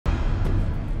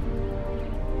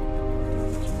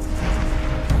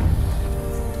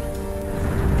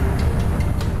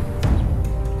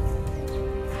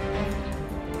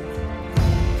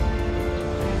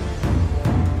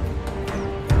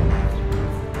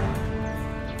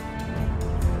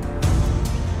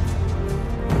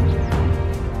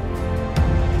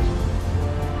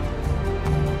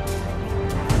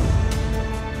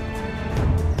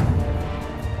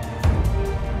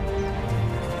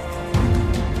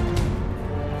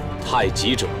太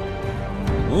极者，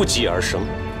无极而生，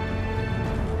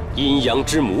阴阳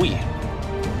之母也。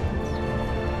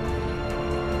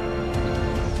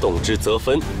动之则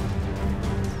分，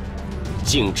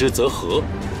静之则和。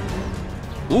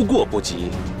无过不及，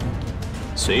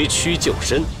随趋就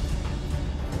伸。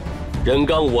人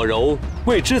刚我柔，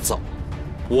谓之走；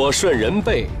我顺人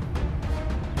背，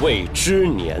谓之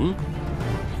年。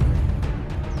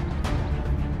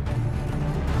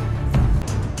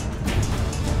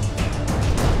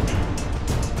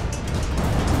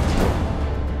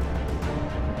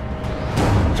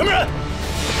 什么人？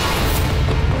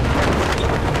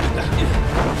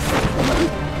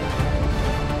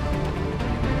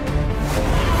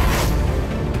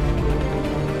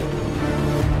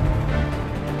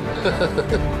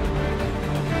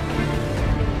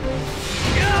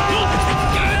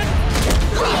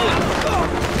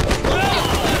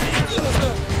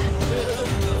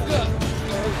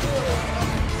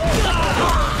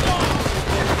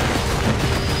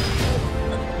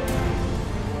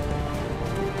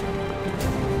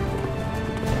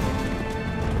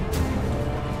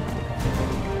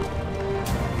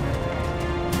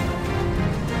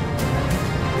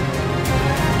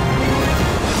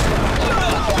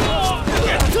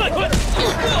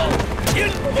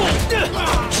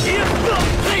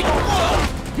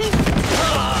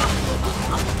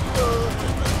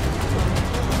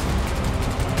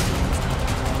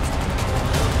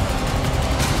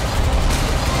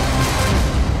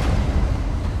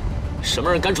什么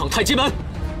人敢闯太极门？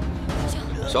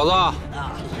小子，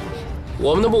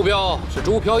我们的目标是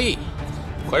朱飘逸，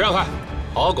快让开，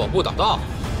好狗不挡道。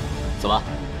怎么，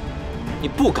你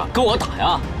不敢跟我打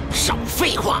呀？少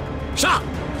废话，上！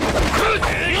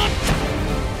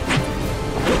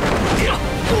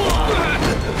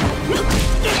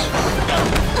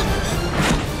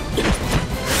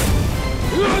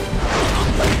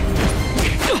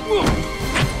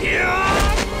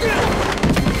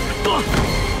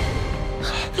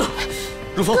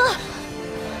如风，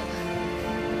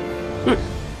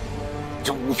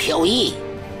朱飘逸，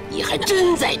你还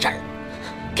真在这儿！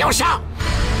给我上！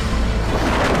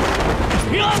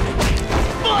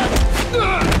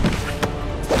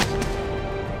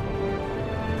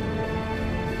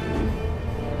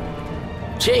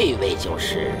这位就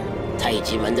是太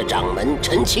极门的掌门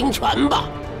陈清泉吧？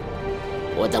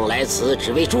我等来此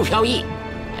只为朱飘逸，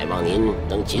还望您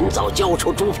能尽早交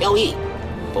出朱飘逸，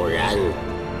不然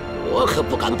我可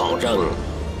不敢保证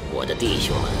我的弟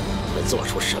兄们会做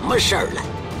出什么事儿来。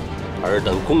尔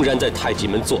等公然在太极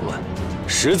门作乱，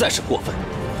实在是过分，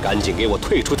赶紧给我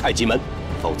退出太极门，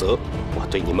否则我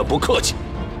对你们不客气。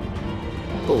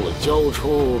不交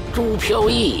出朱飘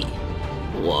逸，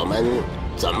我们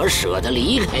怎么舍得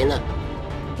离开呢？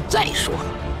再说了，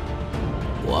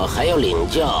我还要领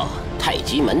教太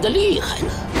极门的厉害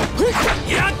呢。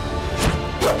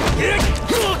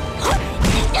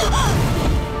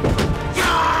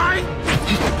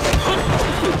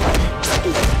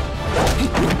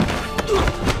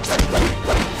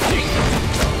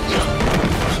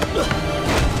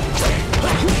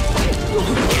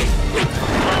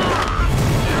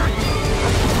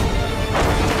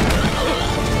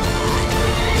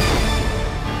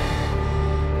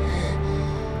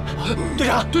队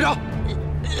长，队长！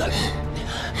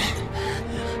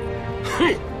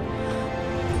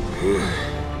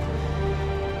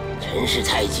陈氏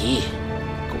太极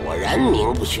果然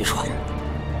名不虚传。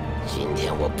今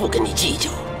天我不跟你计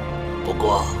较，不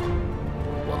过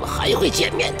我们还会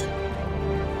见面的，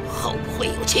后会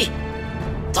有期。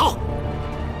走。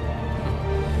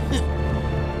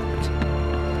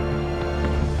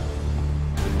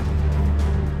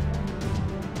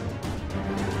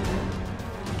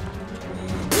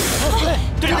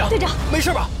队长，没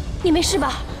事吧？你没事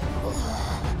吧？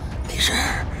没事。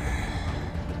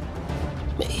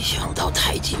没想到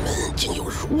太极门竟有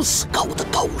如此高的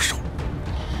高手，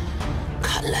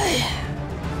看来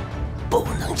不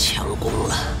能强攻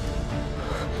了。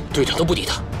队长都不敌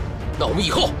他，那我们以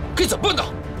后该怎么办呢？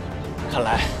看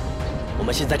来我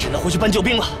们现在只能回去搬救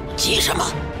兵了。急什么？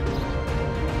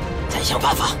再想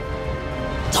办法。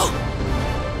走。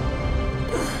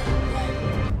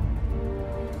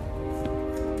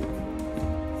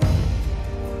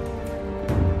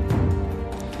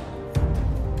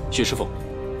许师傅，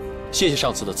谢谢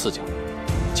上次的赐教，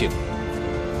请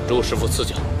周师傅赐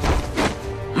教。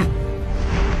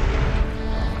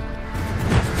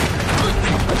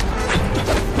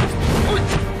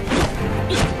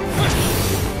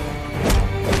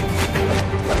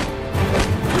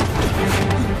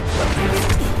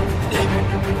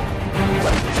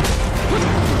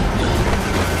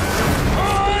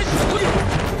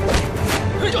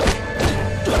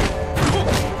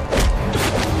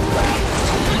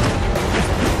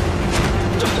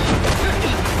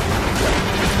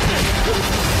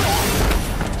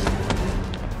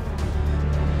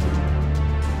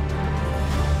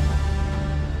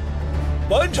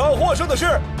本场获胜的是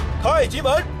太极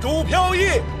门主飘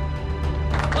逸。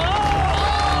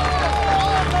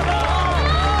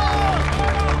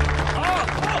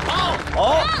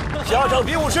好，下场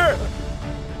比武是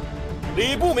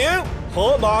李不明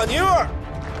和马宁儿。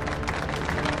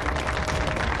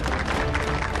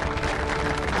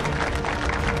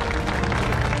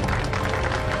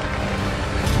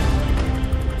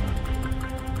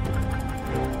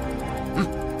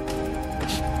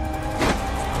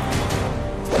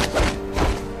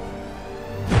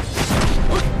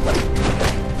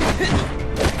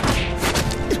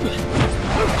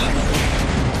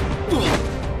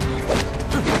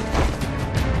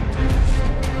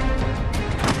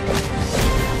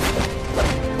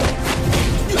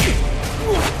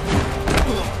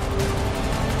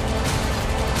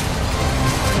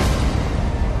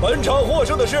 本场获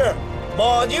胜的是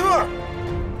马宁儿。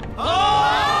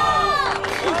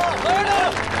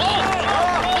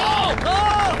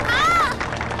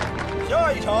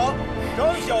下一场，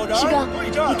张小然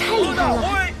对战何大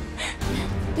辉。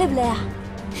累不累啊？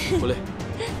不累。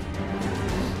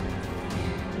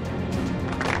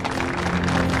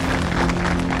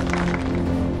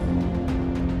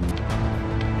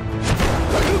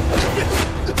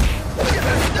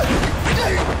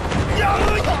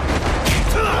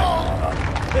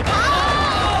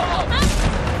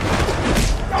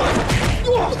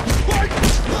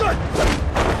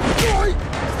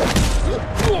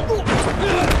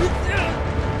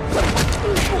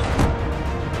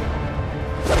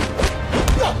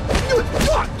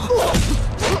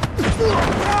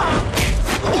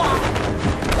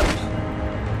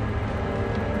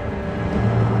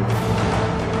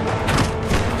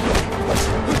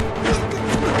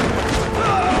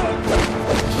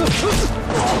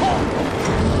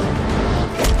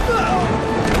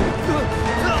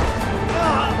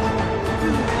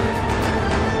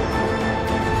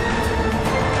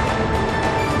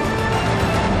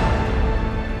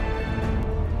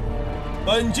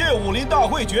本届武林大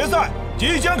会决赛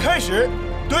即将开始，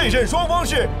对阵双方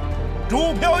是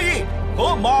朱飘逸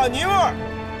和马宁儿，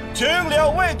请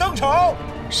两位登场。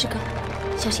师哥，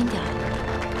小心点儿。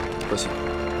放心，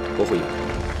我会赢。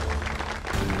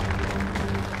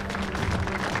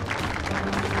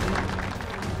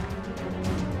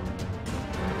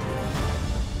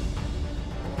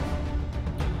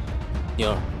宁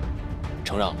儿，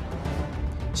承让。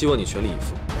希望你全力以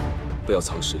赴，不要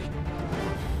藏实力。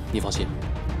你放心，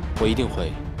我一定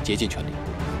会竭尽全力。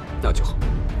那就好。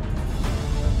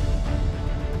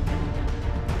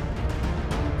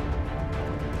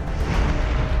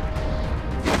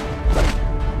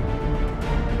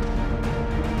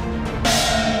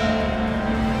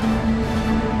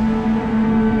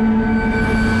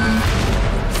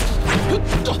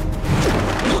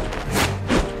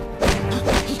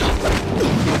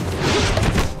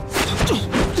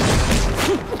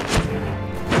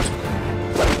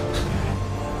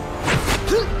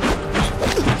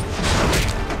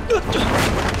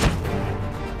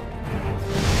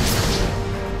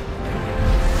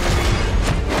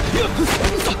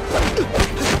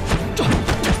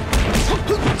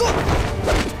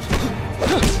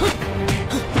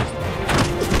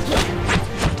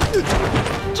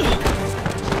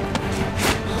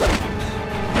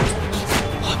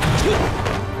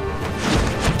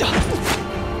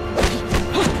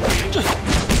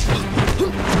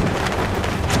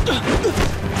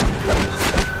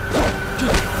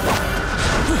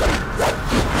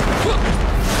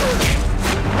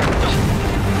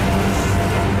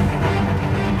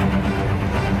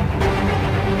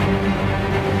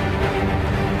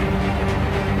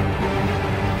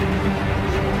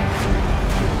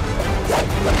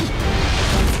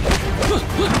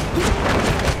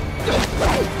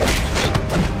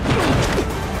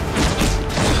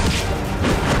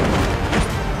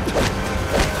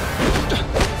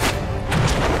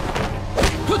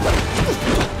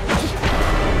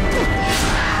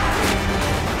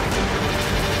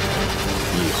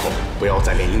不要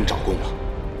再练鹰爪功了。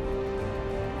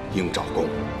鹰爪功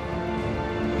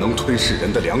能吞噬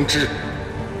人的良知，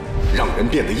让人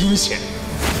变得阴险。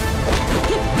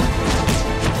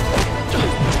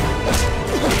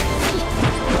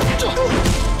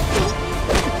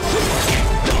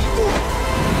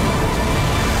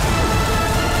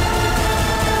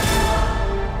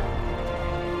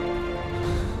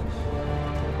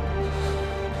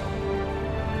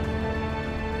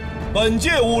本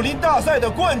届武林大赛的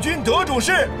冠军得主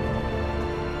是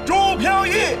朱飘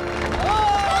逸。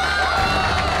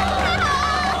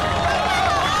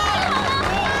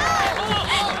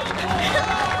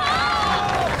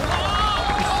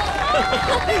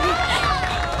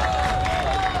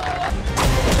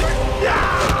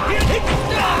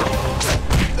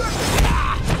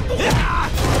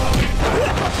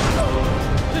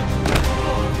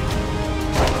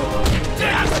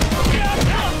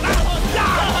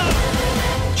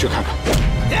去看看。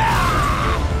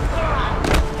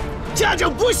这就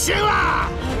不行了，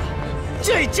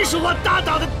这已经是我打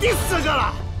倒的第4个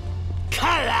了。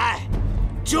看来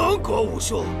中国武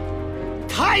术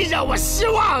太让我失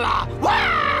望了！哇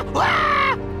哇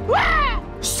哇！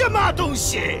什么东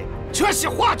西，全是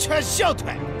花拳绣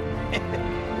腿。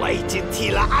我已经踢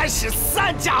了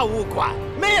23家武馆，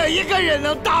没有一个人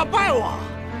能打败我。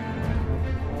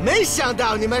没想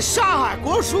到你们上海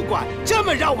国术馆这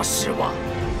么让我失望。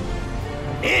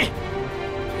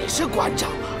你是馆长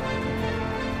吗？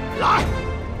来，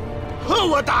和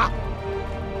我打！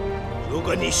如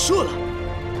果你输了，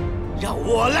让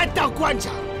我来当馆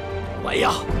长，我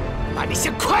要把你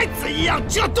像筷子一样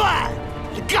折断！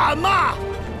你敢吗？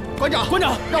馆长，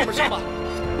让我们上吧。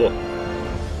不，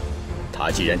他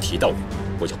既然提到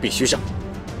我就必须上，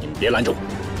你们别拦着我。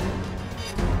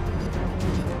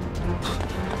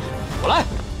我来，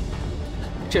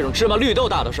这种芝麻绿豆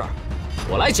大的事儿，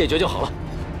我来解决就好了。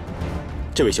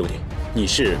这位兄弟，你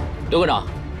是刘馆长。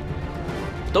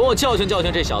等我教训教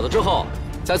训这小子之后，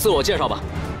再自我介绍吧。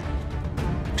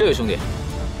这位兄弟，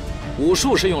武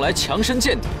术是用来强身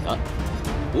健体的，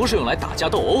不是用来打架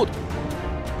斗殴的。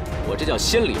我这叫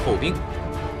先礼后兵。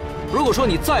如果说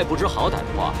你再不知好歹的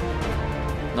话，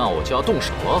那我就要动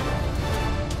手了。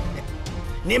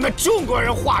你们中国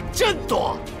人话真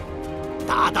多，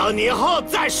打倒你后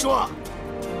再说。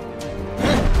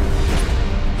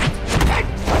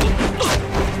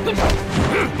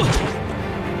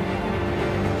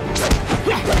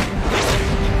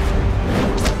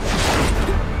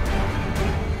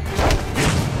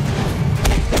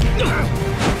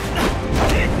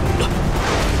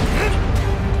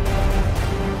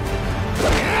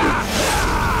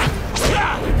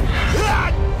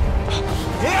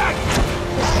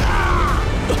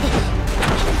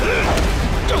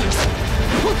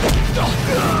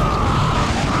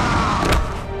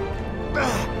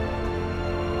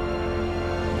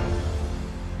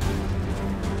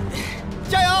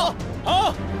加油！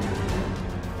好。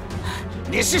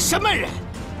你是什么人？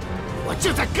我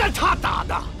正在跟他打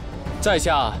呢。在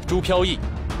下朱飘逸。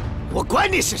我管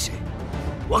你是谁，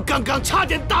我刚刚差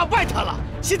点打败他了，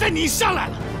现在你上来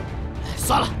了。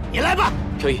算了，你来吧。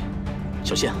飘逸，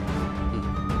小心啊。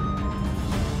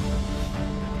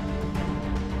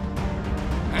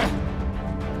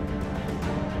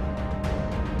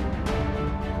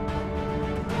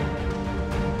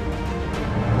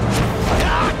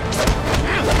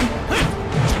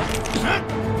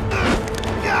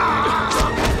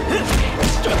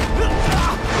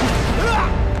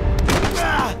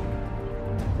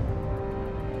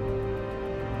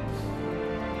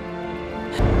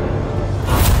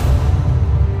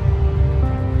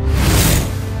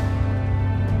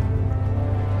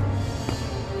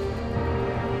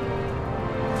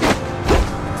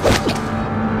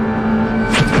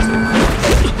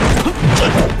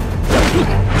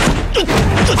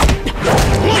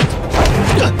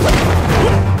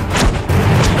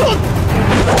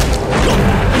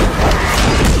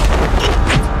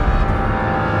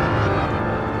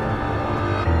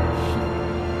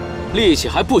力气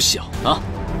还不小呢。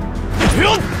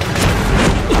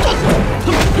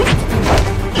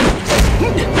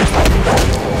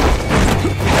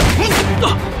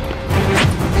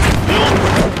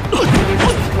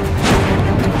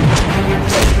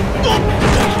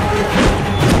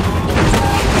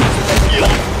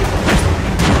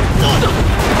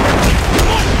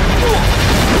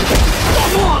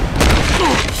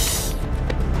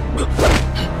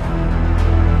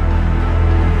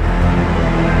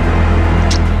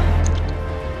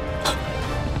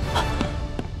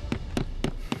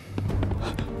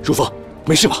叔父，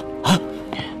没事吧？啊，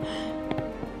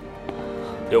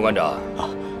刘馆长，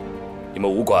你们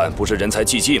武馆不是人才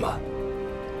济济吗？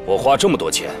我花这么多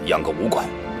钱养个武馆，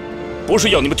不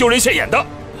是要你们丢人现眼的。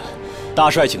大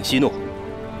帅请息怒，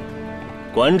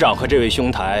馆长和这位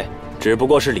兄台只不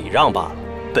过是礼让罢了，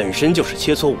本身就是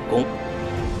切磋武功。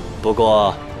不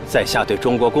过在下对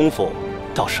中国功夫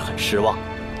倒是很失望，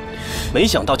没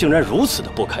想到竟然如此的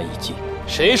不堪一击。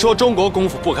谁说中国功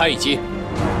夫不堪一击？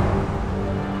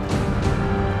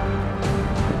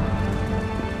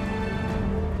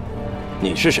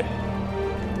你是谁？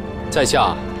在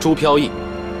下朱飘逸。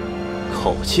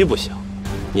口气不小，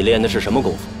你练的是什么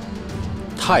功夫？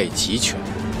太极拳。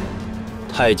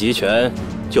太极拳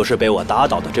就是被我打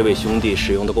倒的这位兄弟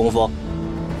使用的功夫？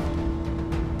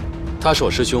他是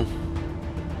我师兄。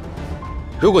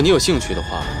如果你有兴趣的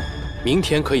话，明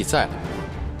天可以再来，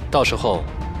到时候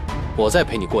我再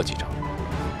陪你过几招。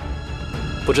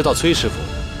不知道崔师傅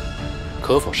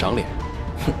可否赏脸？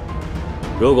哼，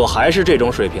如果还是这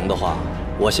种水平的话，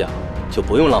我想就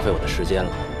不用浪费我的时间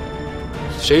了。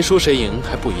谁输谁赢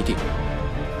还不一定。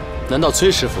难道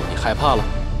崔师傅你害怕了？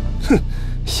哼，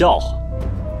笑话，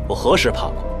我何时怕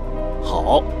过？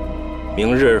好，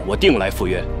明日我定来赴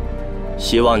约，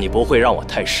希望你不会让我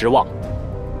太失望。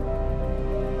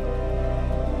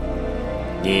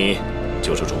你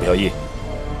就是朱飘逸？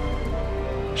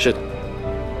是的。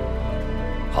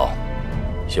好，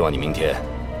希望你明天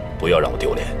不要让我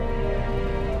丢脸。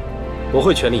我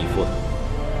会全力以赴的。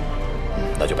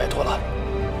那就拜托了。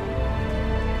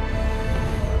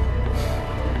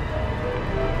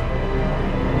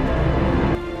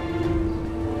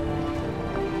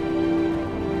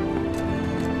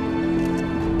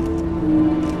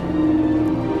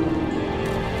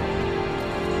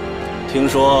听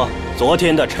说昨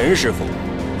天的陈师傅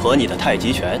和你的太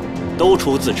极拳都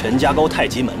出自陈家沟太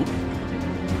极门。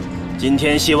今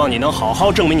天希望你能好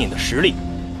好证明你的实力，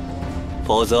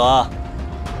否则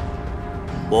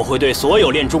我会对所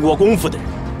有练中国功夫的人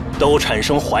都产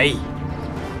生怀疑。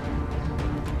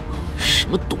什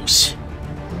么东西？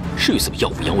至于这么耀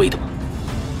武扬威的吗？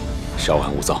稍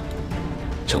安勿躁，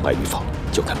成败与否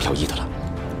就看飘逸的了。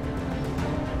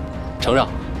承让。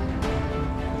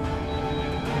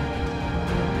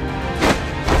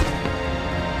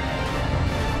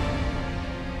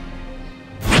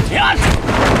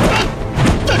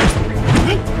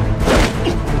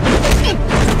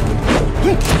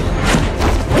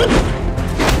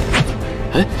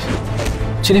哎，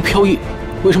今天飘逸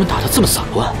为什么打得这么散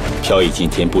乱？飘逸今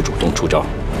天不主动出招，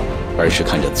而是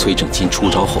看着崔正金出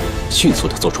招后，迅速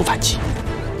地做出反击，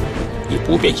以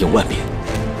不变应万变，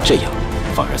这样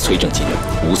反而崔正金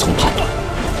无从判断，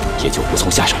也就无从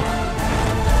下手了。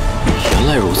原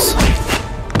来如此。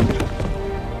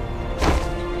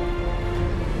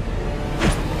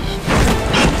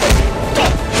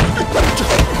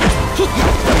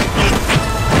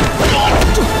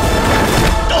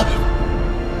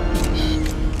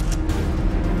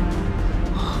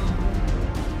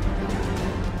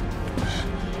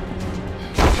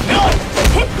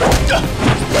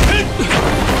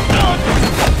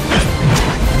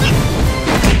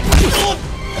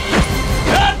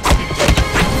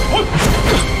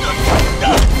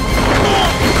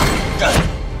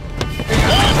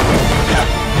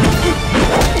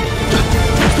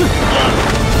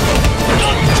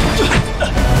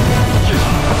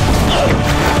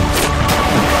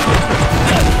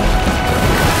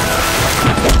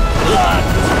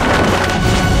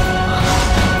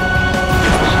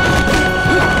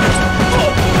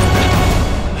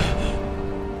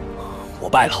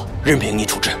败了，任凭你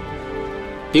处置。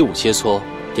比武切磋，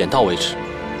点到为止。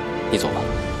你走吧。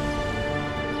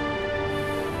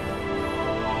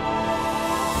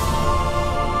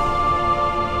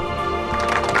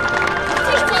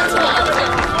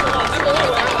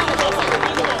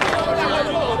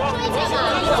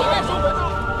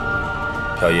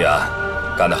飘逸啊，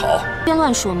干得好！别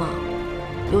乱说嘛，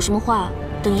有什么话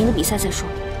等赢了比赛再说。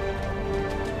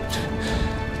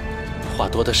话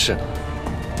多的是呢。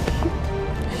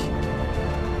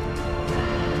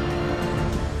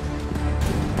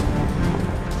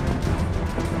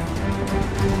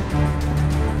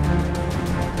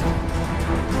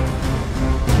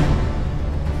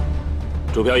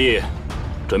朱飘逸，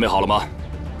准备好了吗？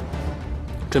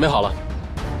准备好了。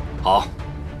好，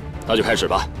那就开始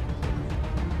吧。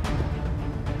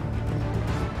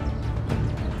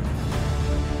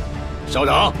稍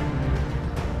等，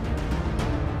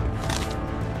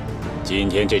今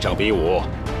天这场比武，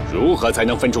如何才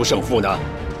能分出胜负呢？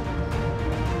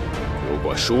如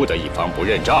果输的一方不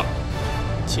认账，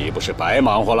岂不是白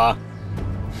忙活了？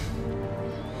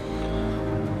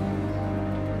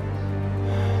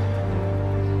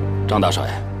张大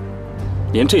帅，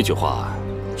您这句话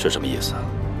是什么意思？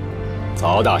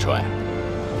曹大帅，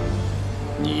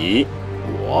你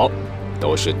我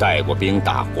都是带过兵、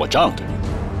打过仗的人。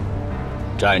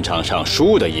战场上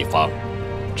输的一方，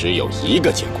只有一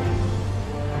个结果，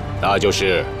那就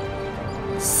是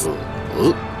死。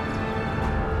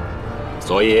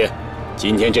所以，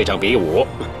今天这场比武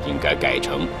应该改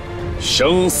成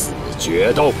生死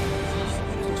决斗。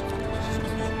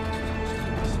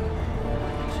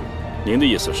您的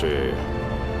意思是，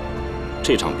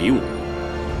这场比武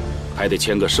还得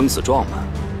签个生死状吗？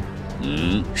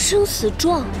生死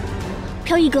状，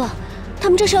飘逸哥。他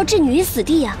们这是要置你于死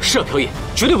地呀！是啊，飘逸，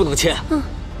绝对不能签。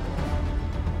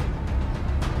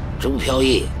朱飘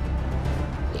逸，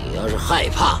你要是害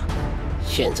怕，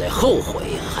现在后悔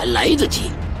还来得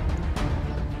及。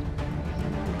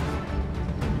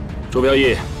朱飘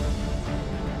逸，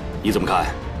你怎么看？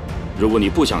如果你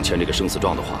不想签这个生死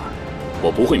状的话，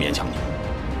我不会勉强你。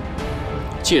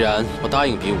既然我答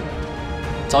应比武，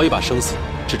早已把生死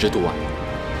置之度外。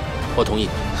我同意。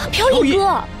飘逸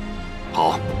哥，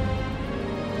好，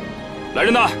来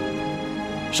人呐，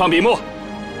上笔墨。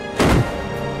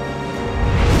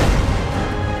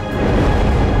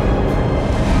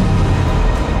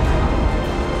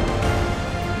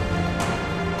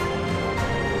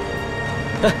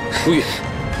哎，如玉，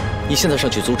你现在上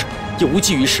去阻止也无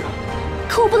济于事啊。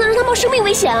可我不能让他冒生命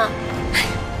危险啊！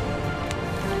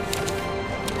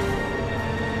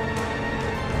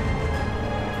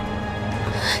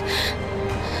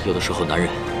有的时候，男人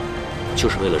就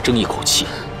是为了争一口气。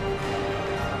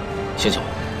相信我，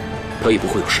飘逸不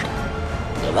会有事的。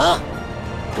怎么，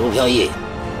朱飘逸，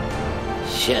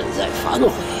现在反悔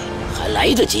还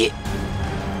来得及？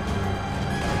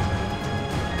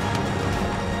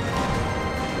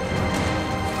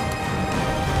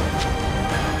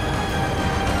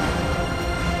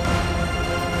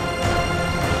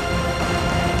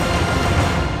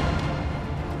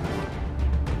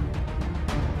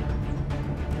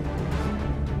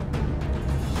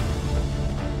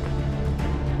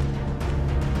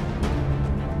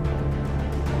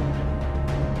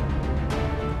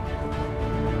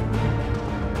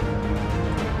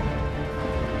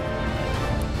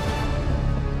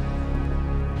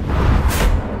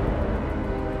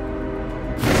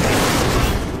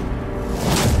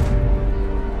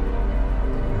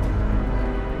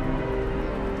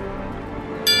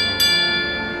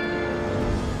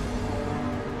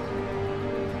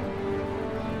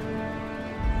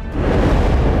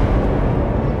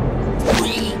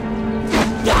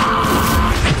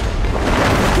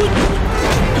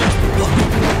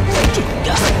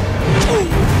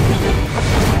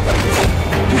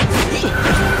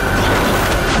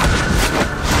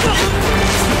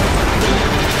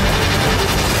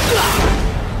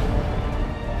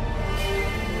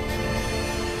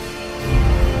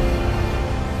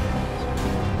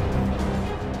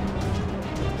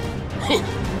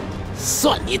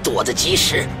算你躲得及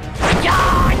时！呀！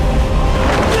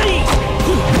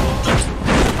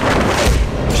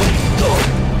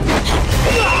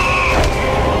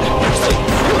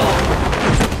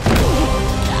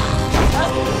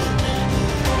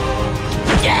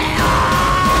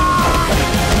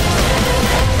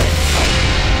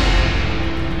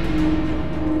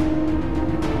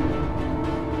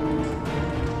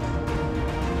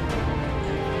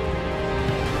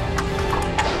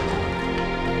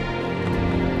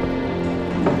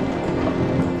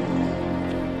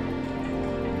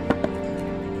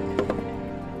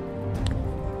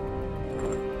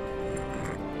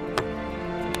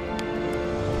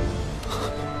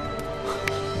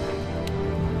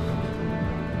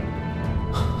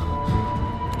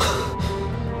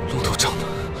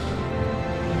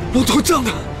龙头杖呢？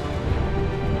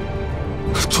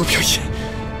朱飘逸，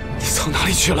你藏哪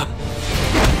里去了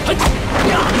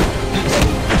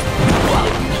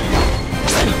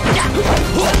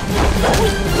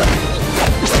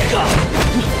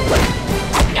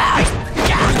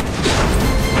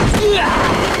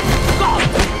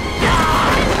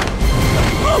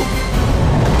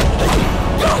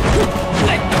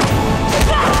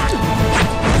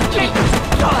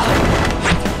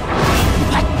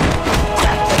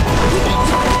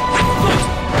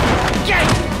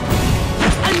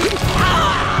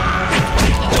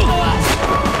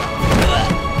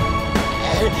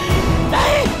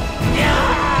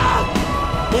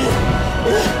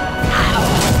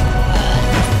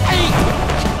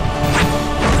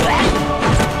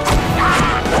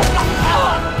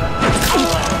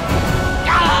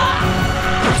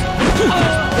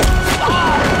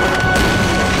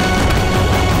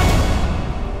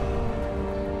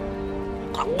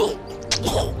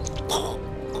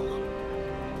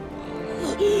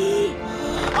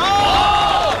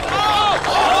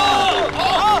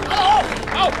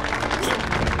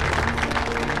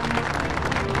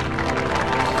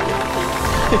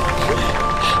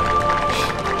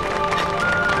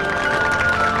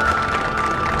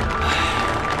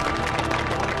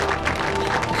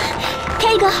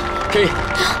？K 哥 ，K，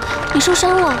 你受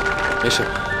伤了？没事。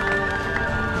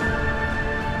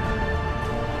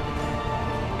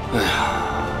哎呀，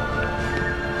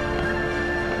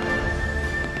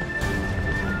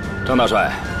张大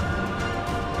帅，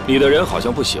你的人好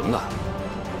像不行了，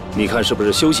你看是不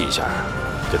是休息一下，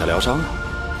给他疗伤啊？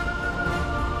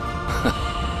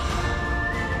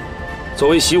作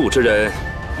为习武之人，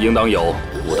应当有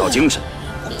武道精神。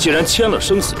既然签了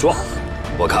生死状，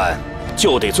我看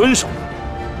就得遵守。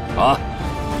啊，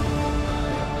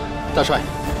大帅，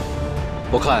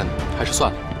我看还是算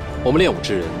了。我们练武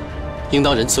之人，应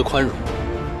当仁慈宽容。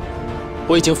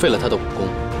我已经废了他的武功，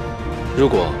如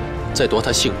果再夺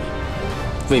他性命，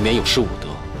未免有失武德。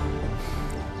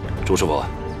朱师傅，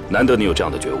难得你有这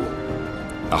样的觉悟。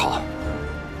那好，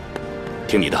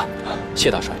听你的。谢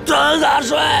大帅。张大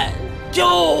帅，救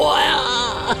我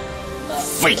呀！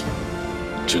废，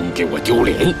真给我丢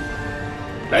脸！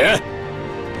来人，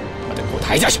把他给我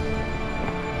抬下去！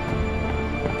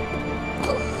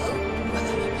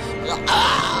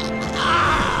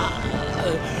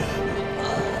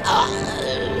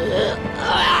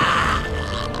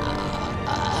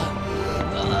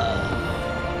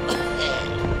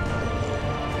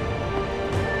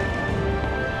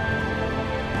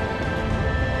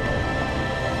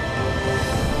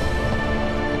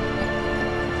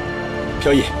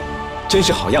飘逸，真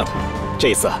是好样的！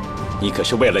这次你可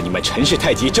是为了你们陈氏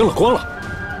太极争了光了。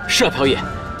是啊，飘逸，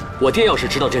我爹要是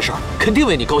知道这事儿，肯定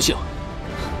为你高兴。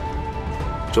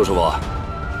周师傅，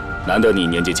难得你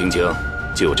年纪轻轻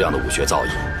就有这样的武学造诣，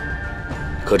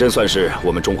可真算是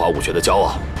我们中华武学的骄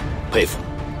傲，佩服，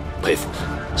佩服。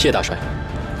谢大帅。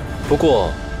不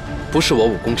过，不是我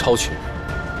武功超群，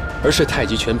而是太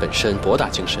极拳本身博大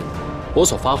精深，我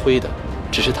所发挥的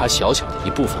只是它小小的一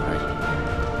部分而已。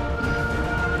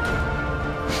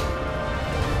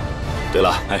对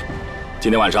了，哎，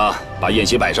今天晚上把宴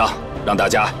席摆上，让大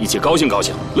家一起高兴高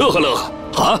兴，乐呵乐呵，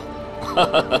好啊！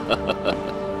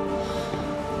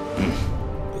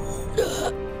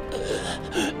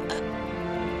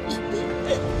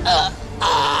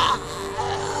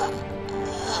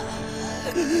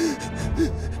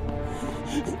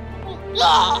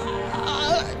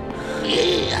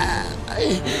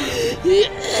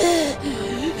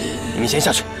你们先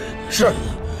下去。是。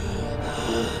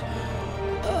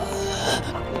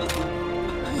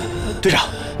队长，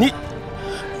你，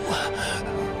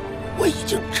我已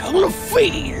经成了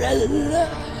废人了。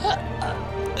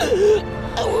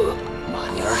马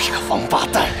宁儿是个王八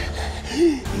蛋，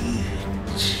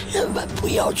千万不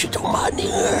要去找马宁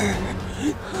儿，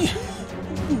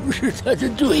你不是他的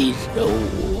对手。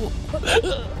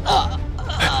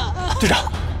队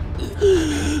长，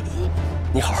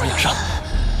你好好养伤。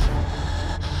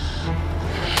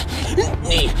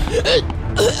你，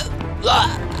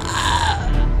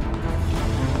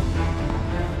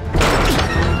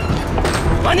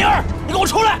马宁儿，你给我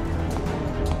出来！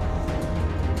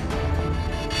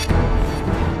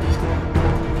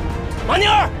马宁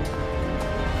儿，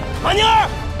马宁儿！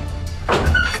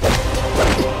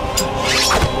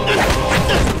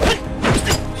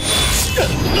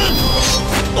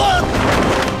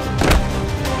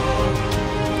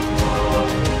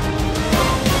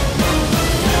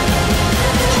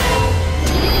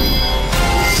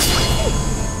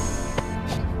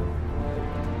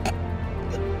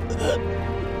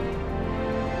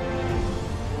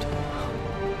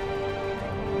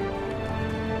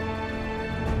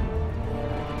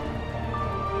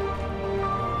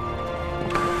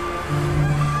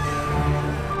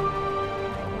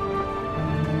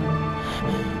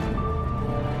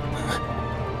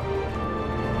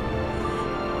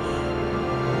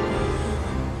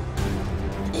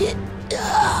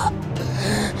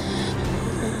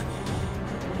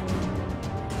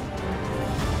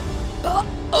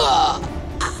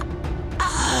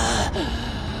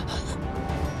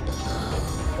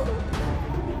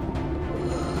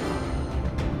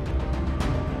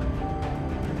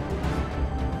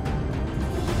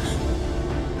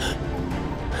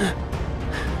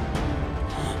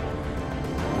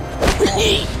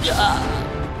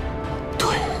对，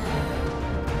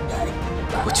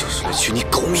我就是来取你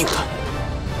狗命的。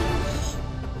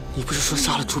你不是说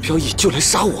杀了朱飘逸就来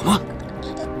杀我吗？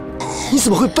你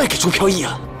怎么会败给朱飘逸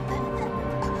啊？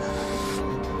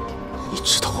你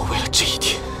知道我为了这一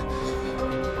天，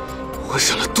我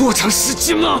忍了多长时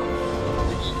间吗？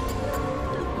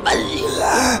曼灵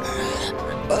儿，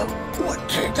我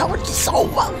知道你早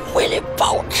晚会来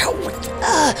报仇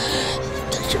的，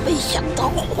但是没想到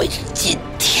会是今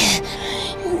天。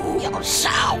你要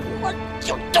杀我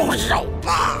就动手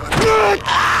吧！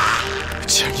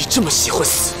既然你这么喜欢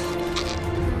死，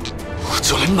我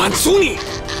就来满足你。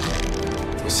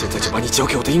我现在就把你交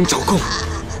给我的鹰爪功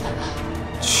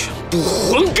全部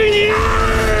还给你！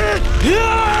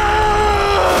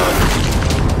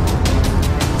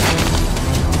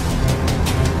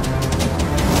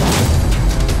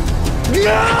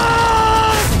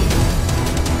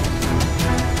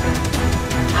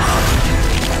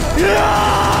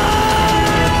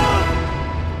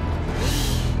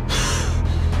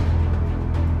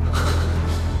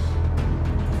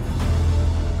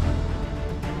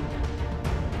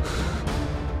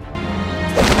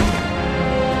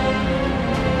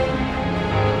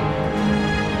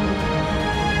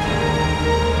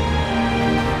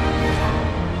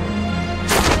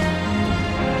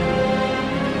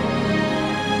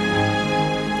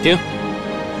停，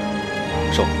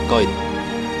手高一点，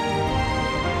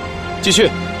继续。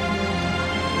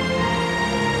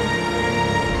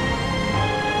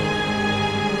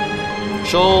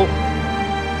收。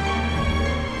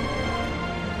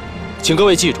请各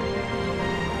位记住，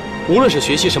无论是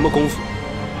学习什么功夫，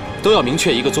都要明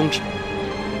确一个宗旨：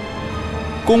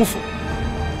功夫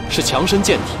是强身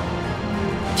健体、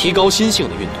提高心性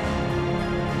的运动，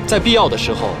在必要的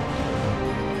时候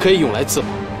可以用来自保，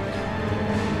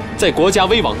在国家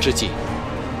危亡之际，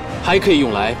还可以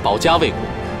用来保家卫国。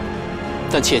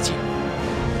但切记，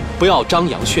不要张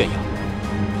扬炫耀，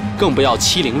更不要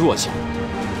欺凌弱小。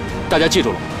大家记住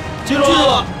了吗？记住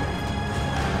了。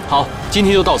好，今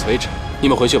天就到此为止，你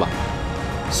们回去吧。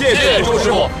谢谢周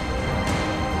师傅。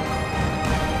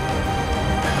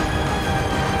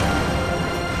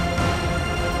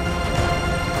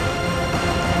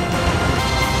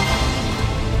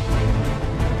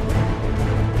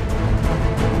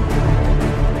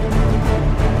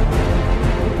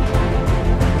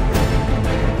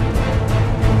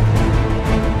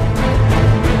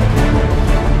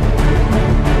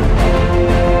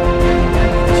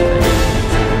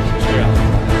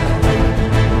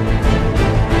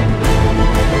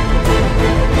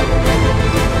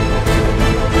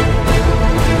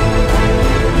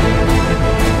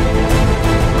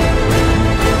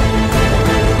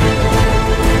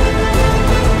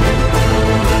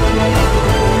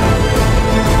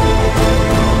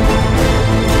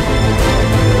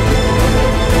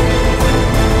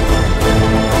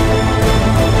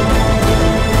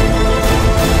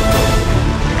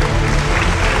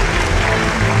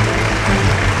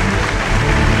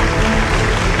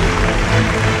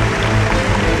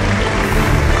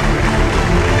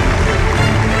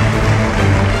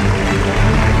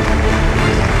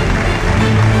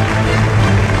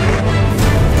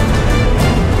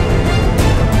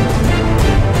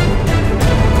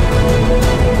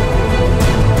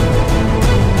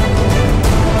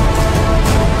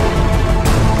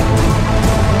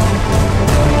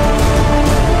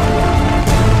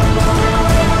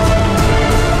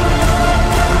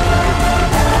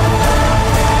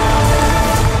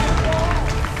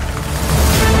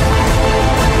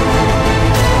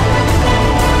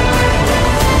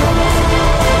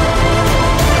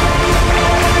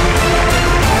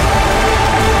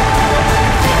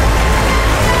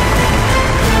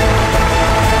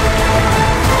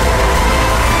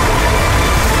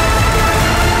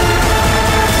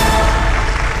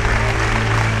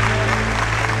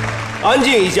安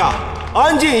静一下，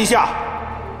安静一下。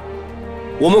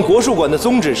我们国术馆的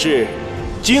宗旨是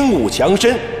精武强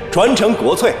身，传承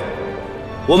国粹。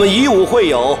我们以武会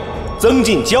友，增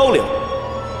进交流，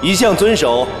一向遵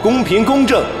守公平、公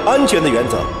正、安全的原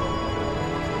则。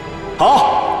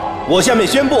好，我下面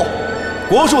宣布，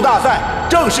国术大赛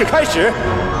正式开始。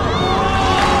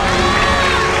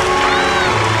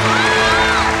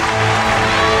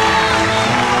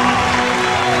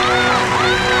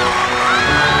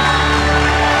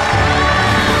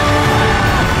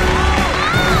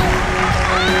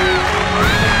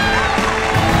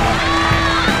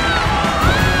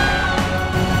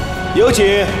有请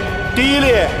第一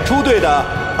列出队的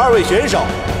2位选手。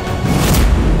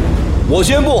我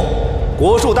宣布，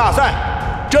国术大赛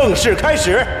正式开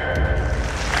始。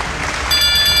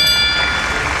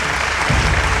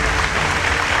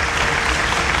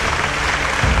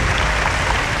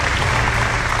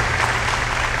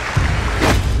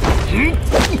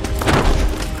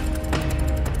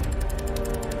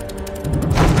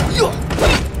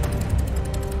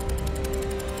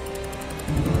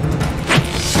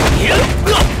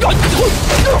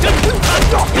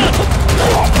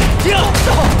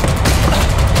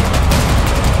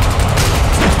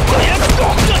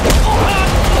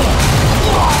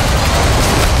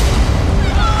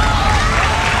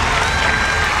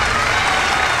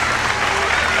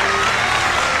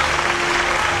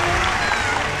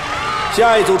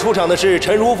下一组出场的是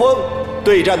陈如风，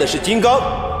对战的是金刚。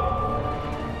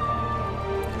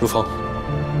如风，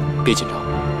别紧张，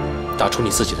打出你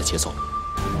自己的节奏。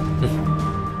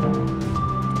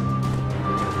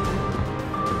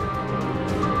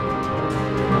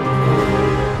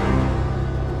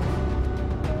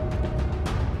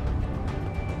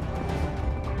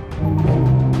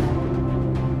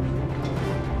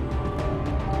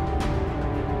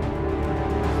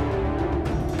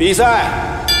比赛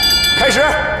开始。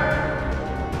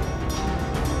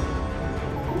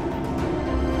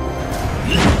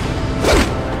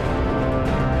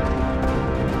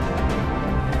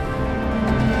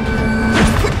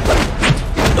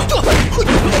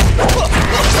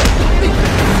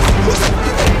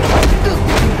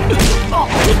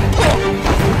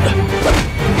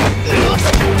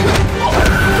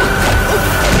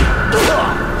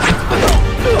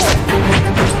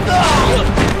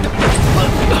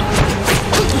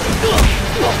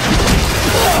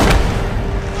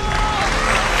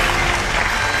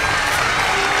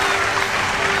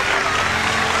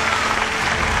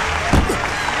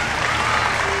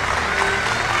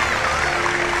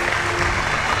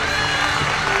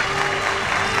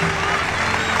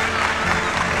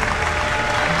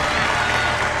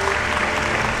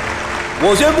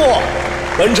我宣布，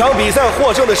本场比赛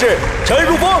获胜的是陈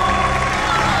如风。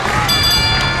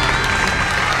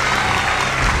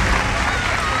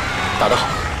打得好，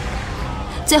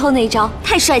最后那一招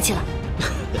太帅气了。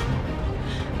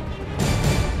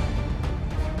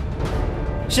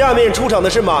下面出场的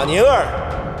是马宁儿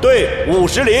对武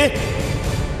石林。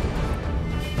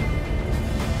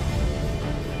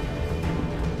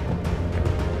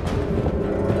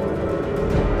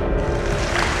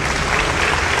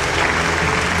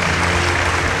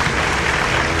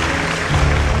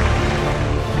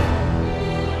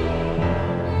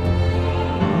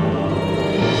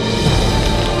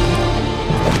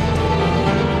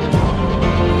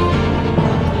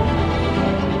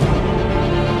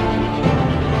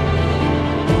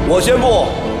 我宣布，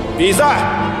比赛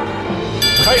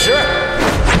开始。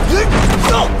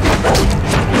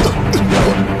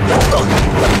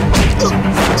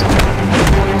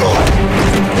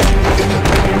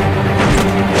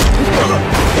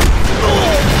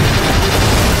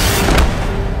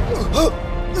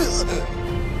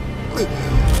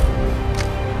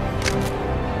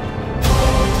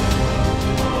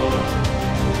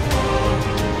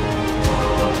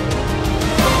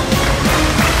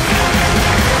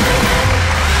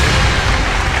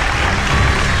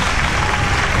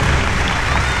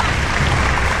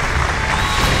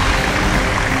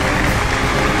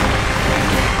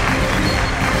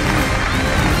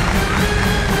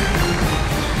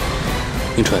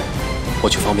迎春，我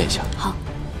去方便一下。好。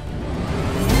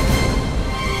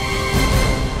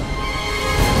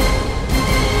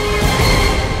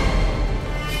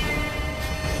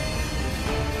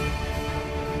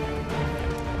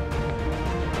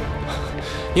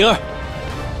宁儿，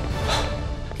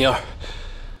宁儿，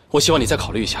我希望你再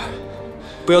考虑一下，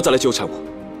不要再来纠缠我。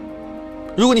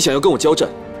如果你想要跟我交战，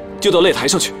就到擂台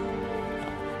上去。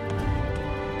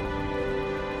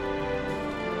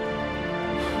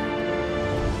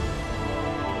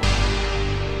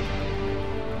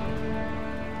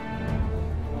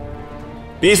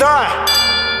 比赛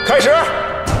开始。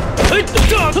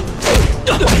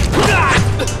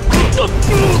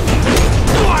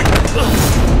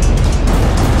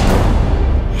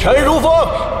陈如风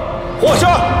获胜。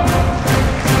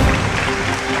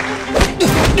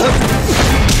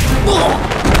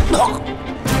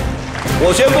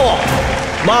我宣布，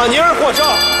马宁儿获胜。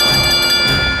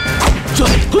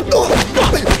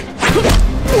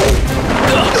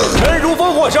陈如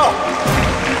风获胜。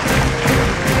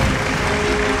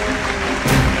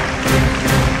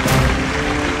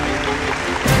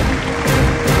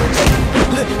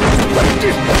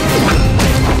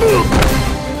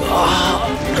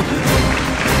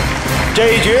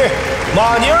 这一局，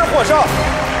马宁儿获胜。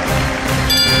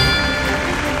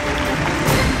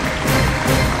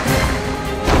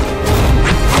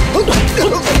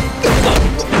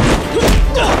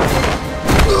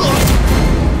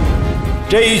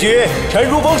这一局，陈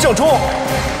如风胜出。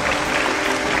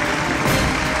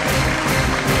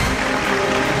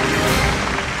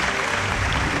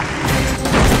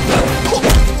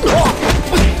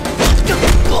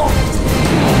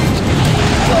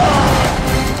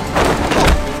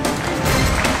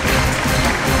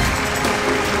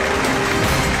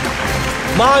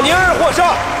 马宁儿获胜。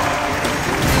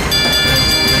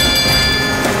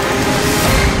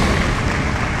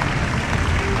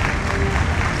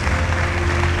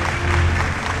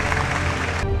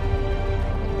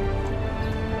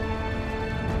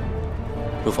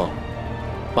如风，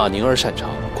马宁儿擅长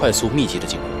快速密集的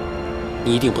进攻，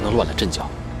你一定不能乱了阵脚。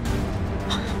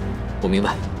我明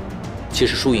白，其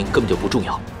实输赢根本就不重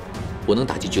要，我能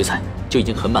打进决赛就已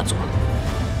经很满足了。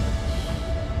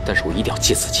但是我一定要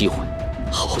借此机会。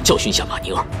 好好教训一下马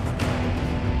宁儿。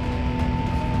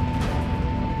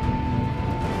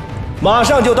马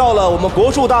上就到了我们国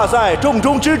术大赛重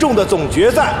中之重的总决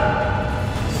赛，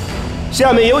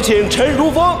下面有请陈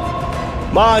如风、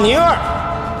马宁儿，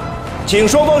请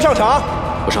双方上场。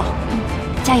我上。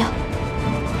加油！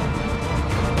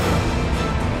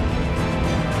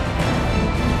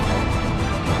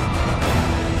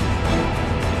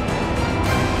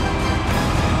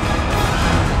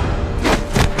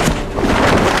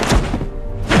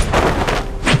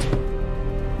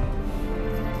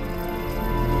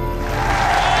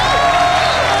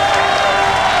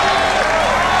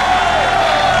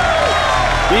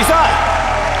比赛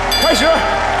开始。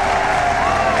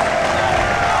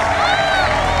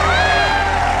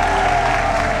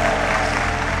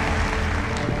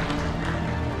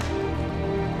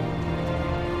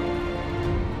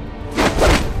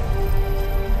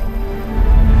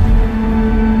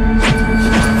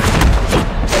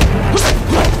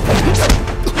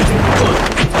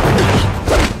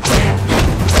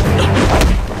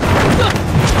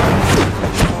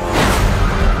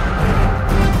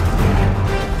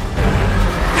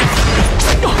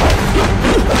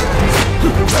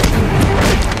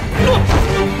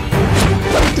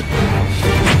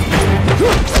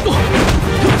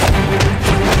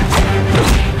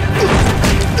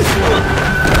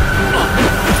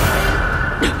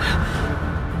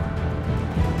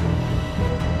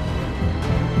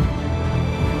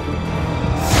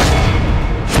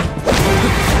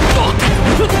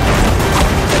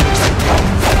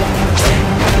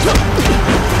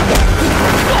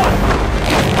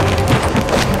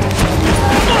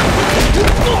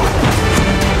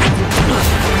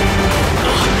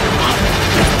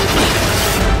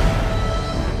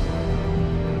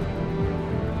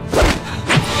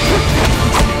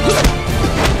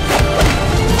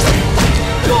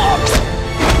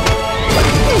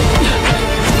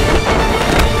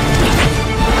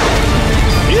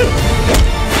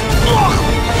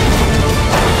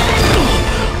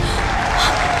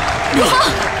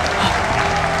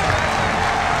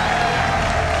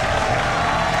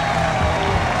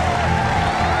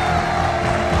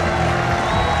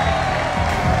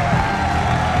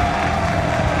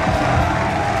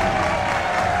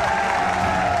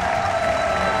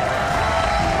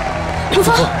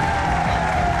师傅，怪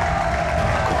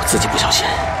我自己不小心。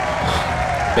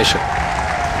没事，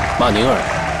马宁儿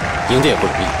赢得也不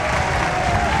容易。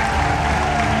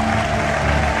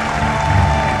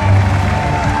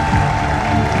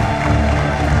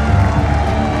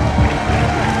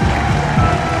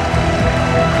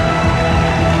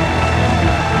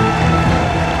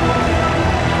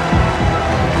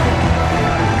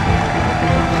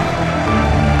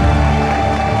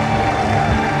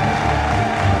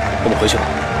我们回去吧。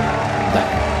来。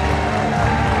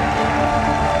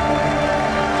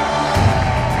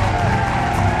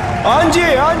 安静，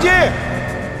安静！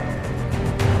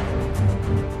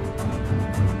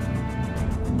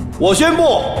我宣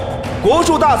布，国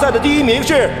术大赛的第1名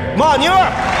是马宁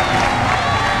儿。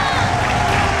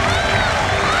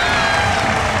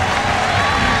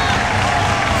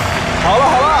好了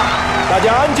好了，大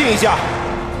家安静一下。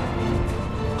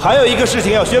还有一个事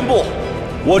情要宣布，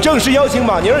我正式邀请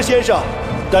马宁儿先生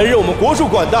担任我们国术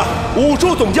馆的武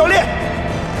术总教练。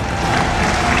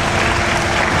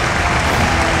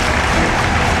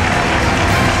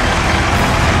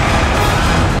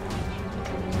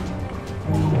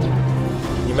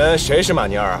 你们谁是马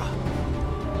宁儿啊？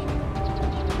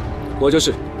我就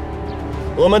是。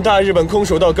我们大日本空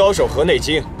手道高手河内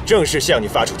京正式向你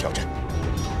发出挑战。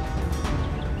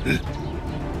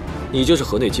你就是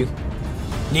河内京。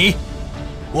你，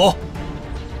我，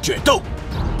决斗。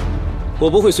我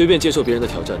不会随便接受别人的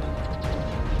挑战的。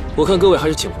我看各位还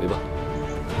是请回吧。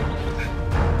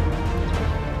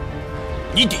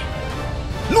你得，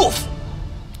懦夫！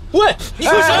喂，你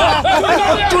说什么？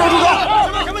住手！住手！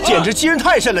 简直欺人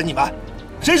太甚了！你们，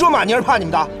谁说马宁儿怕你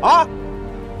们的啊？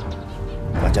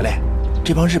马教练，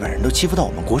这帮日本人都欺负到我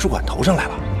们国术馆头上来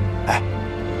了。哎，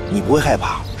你不会害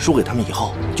怕输给他们以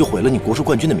后就毁了你国术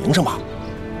冠军的名声吧？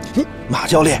马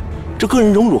教练，这个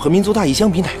人荣辱和民族大义相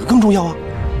比，哪个更重要啊？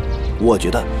我觉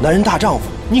得男人大丈夫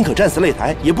宁可战死擂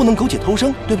台，也不能苟且偷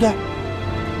生，对不对？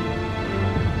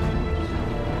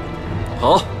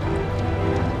好，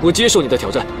我接受你的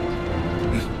挑战。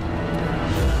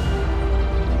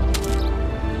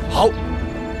 好，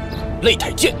擂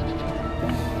台见。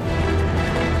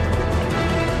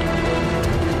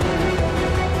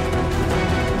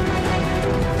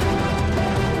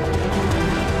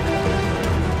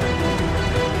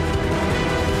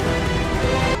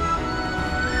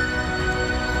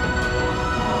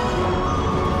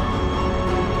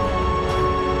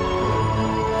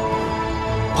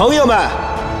朋友们，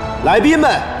来宾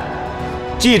们，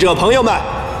记者朋友们，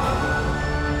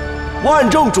万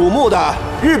众瞩目的。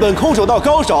 日本空手道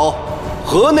高手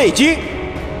河内京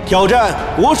挑战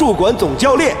国术馆总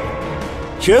教练、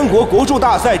全国国术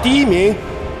大赛第1名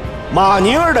马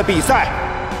宁儿的比赛，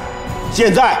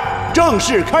现在正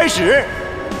式开始。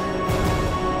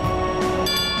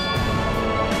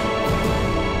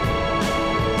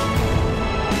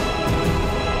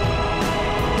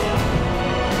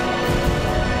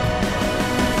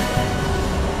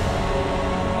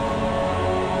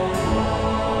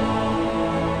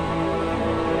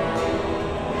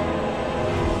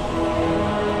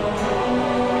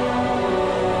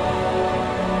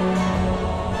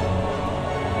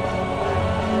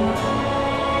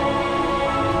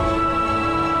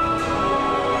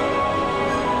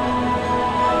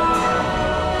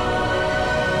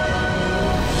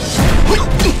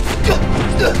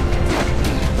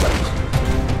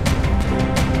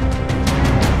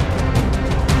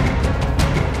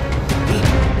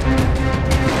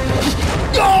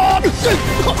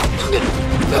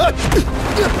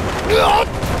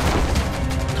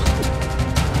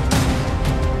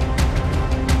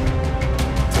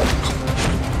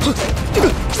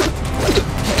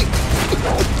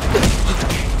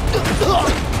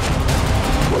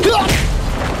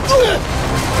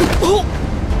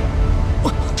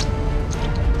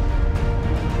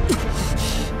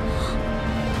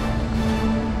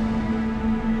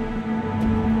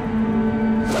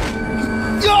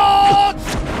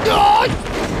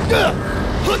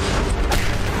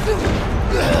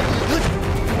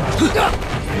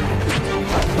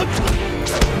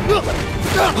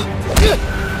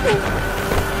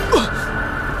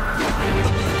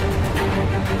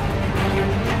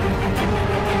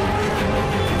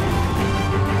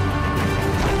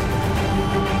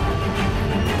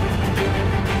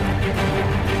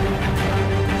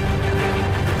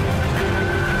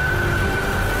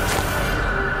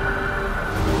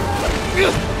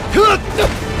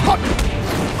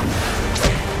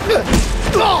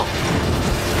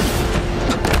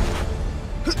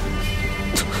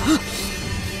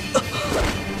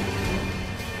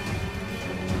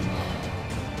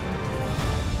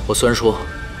我虽然说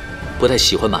不太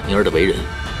喜欢马宁儿的为人，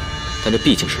但这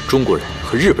毕竟是中国人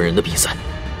和日本人的比赛。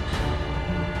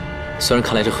虽然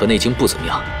看来这河内经不怎么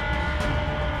样，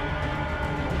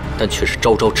但却是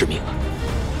招招致命啊！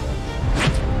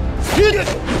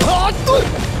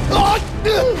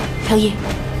朴义，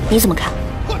你怎么看？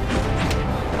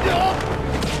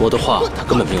我的话他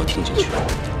根本没有听进去，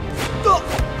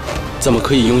怎么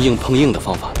可以用硬碰硬的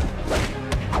方法呢？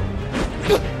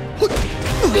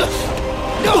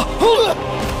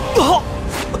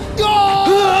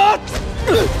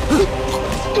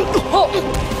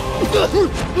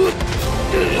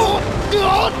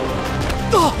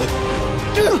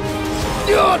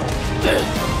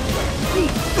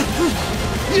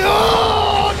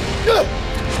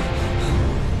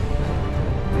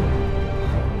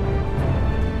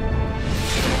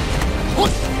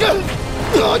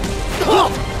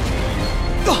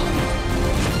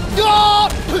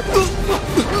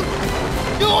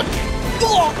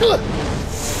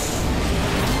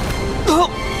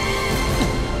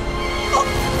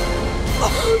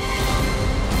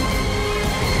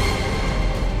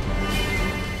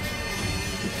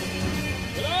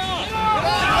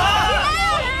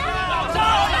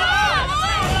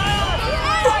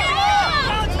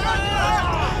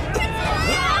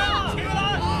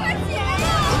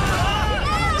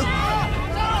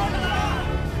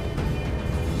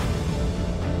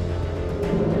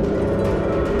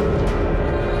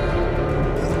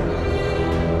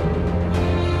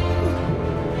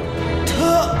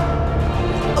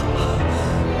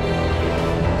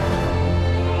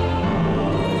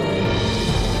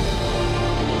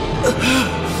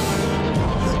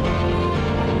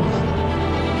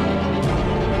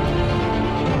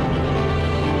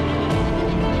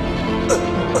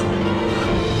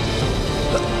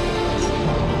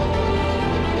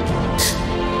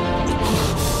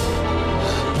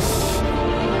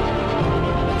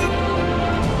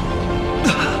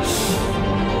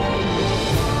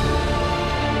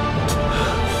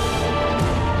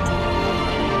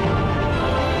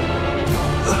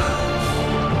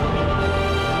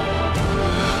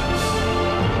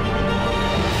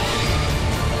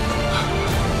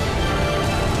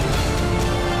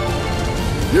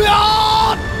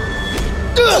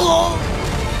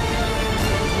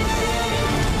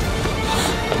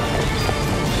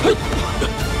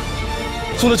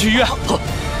送他去医院。好，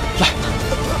来，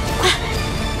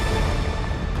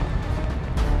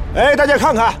哎，大家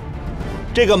看看，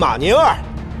这个马宁儿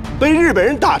被日本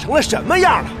人打成了什么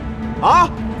样了？啊，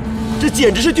这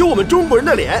简直是丢我们中国人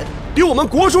的脸，丢我们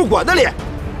国术馆的脸！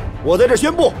我在这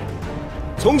宣布，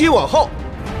从今往后，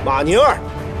马宁儿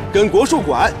跟国术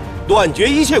馆断绝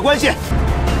一切关系。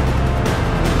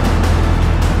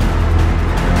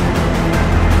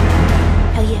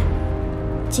朴义，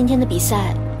今天的比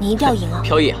赛你一定要赢啊！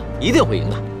朴义啊，一定会赢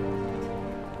的。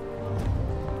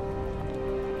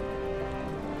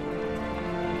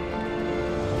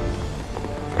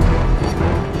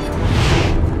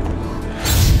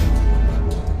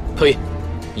朴义，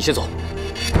你先走，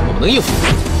我们能应付。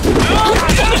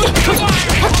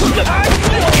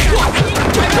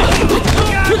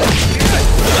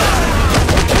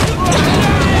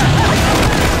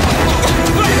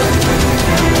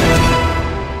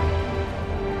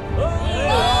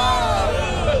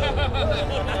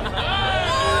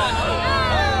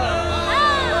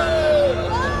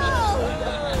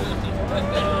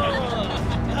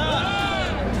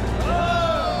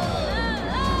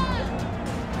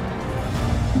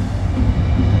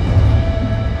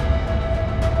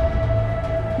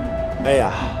哎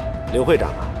呀，刘会长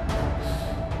啊，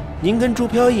您跟朱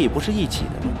飘逸不是一起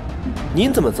的吗？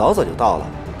您怎么早就到了，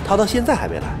他到现在还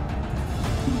没来？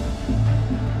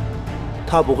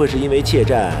他不会是因为怯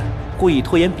战故意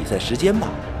拖延比赛时间吧？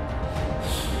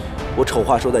我丑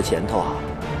话说在前头啊，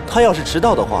他要是迟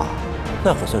到的话，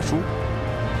那可算输。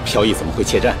飘逸怎么会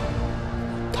怯战？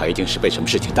他一定是被什么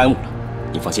事情耽误了。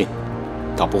你放心，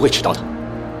他不会迟到的。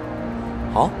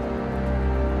好。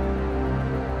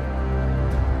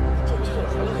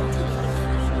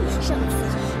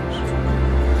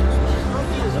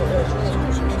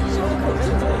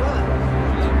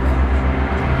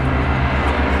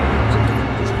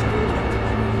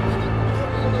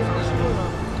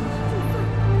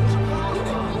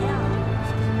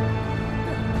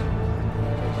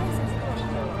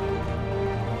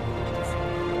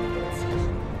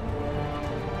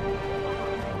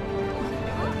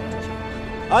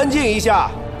安静一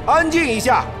下，安静一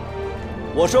下！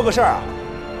我说个事儿啊，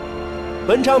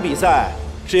本场比赛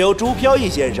是由朱飘逸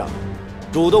先生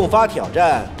主动发挑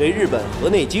战给日本河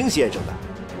内京先生的，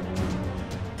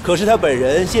可是他本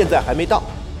人现在还没到。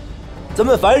咱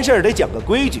们凡事得讲个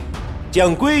规矩，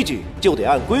讲规矩就得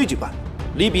按规矩办。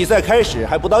离比赛开始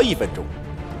还不到1分钟。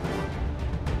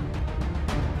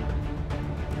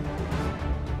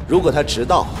如果他迟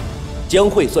到，将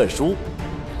会算输。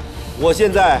我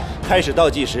现在开始倒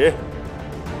计时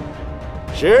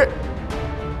，10、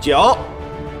9、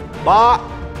8、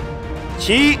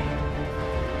7、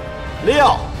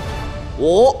6、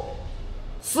5、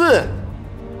4、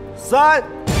3。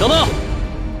等等，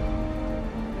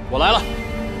我来了。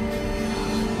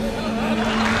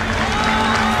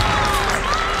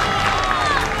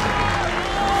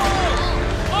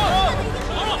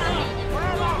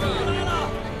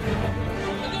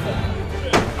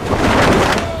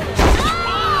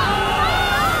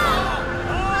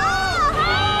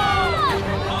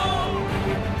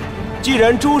既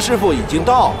然朱师傅已经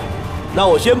到了，那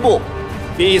我宣布，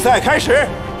比赛开始。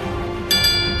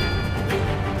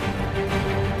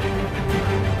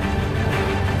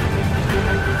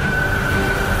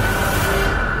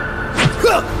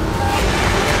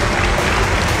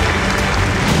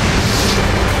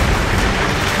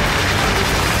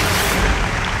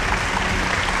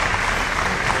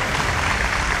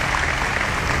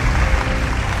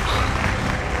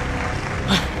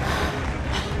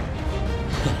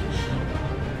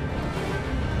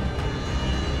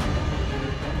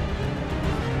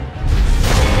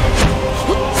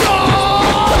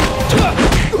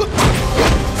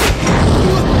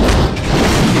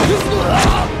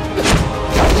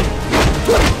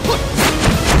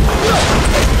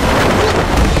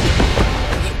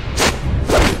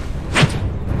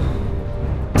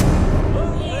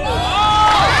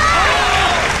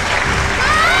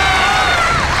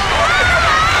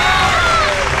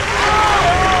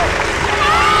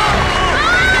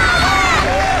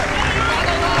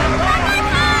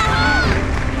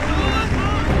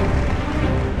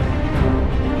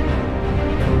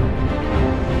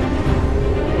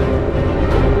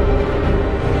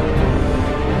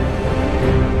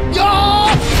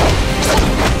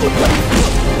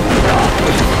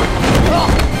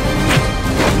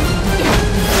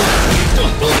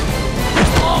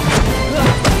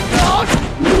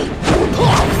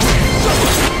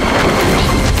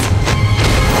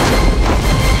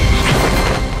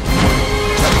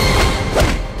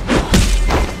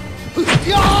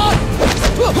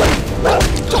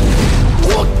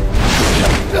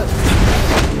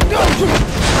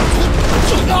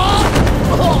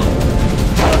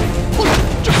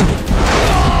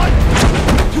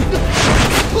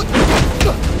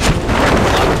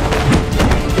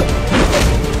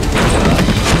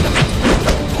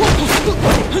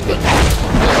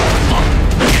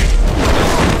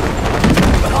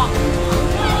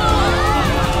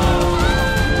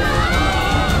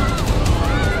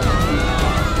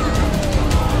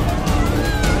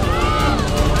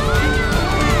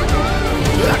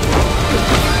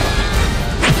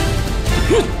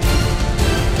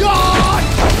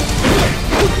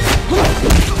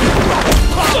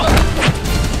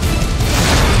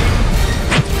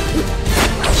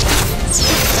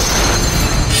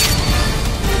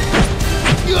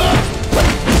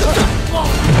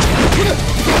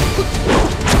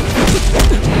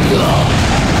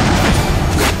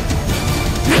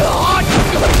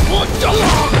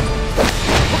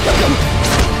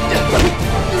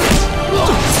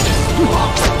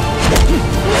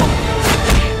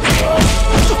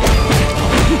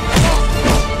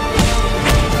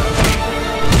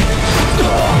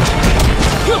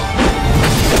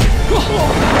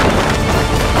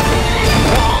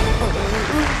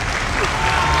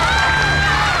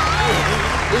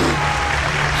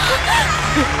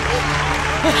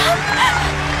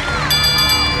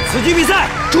此局比赛，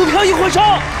朱飘逸获胜。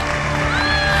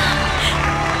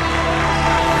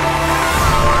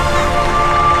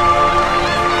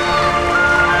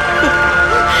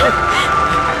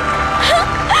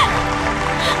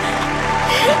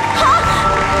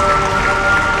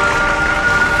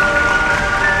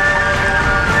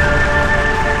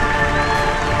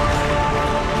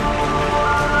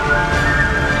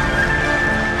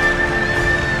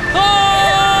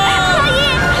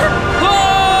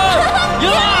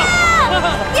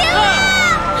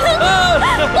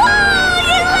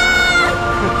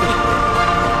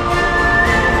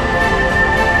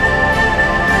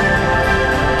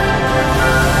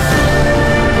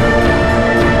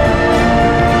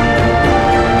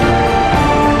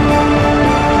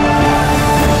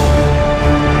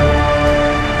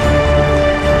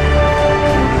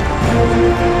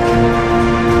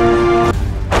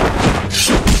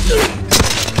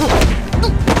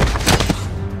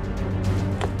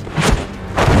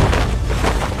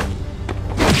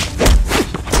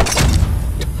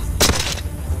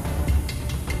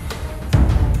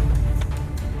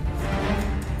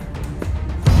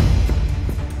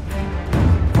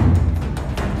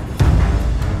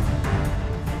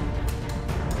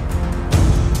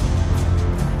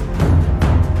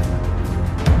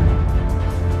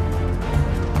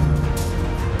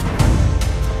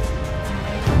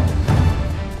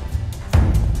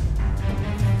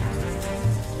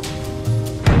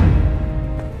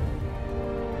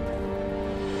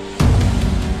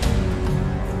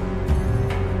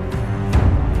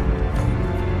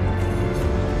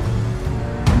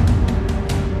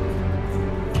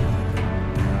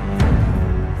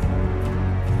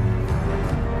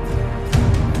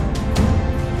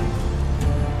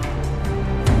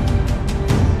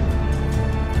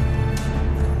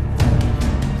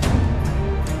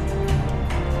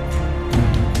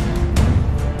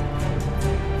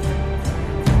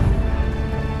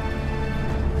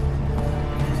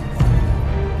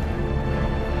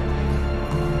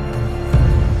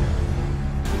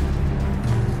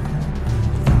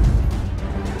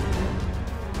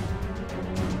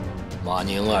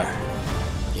儿，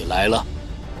你来了。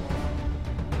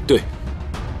对，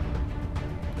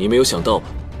你没有想到吧？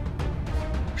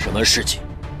什么事情？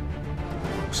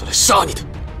我是来杀你的。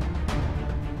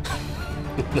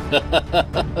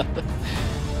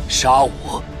杀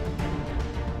我？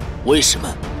为什么？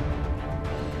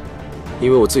因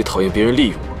为我最讨厌别人利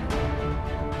用我。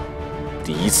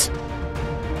第一次，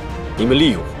你们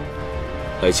利用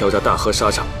我来敲诈大和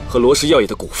沙场和罗氏药业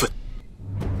的股份；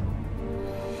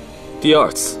第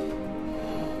二次，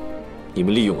你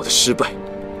们利用我的失败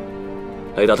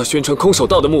来达到宣传空手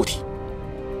道的目的。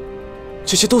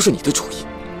这些都是你的主意，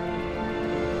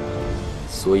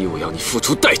所以我要你付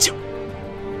出代价。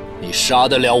你杀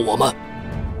得了我吗？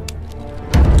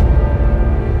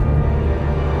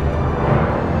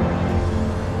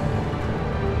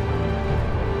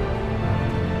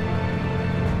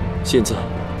现在，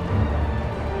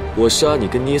我杀你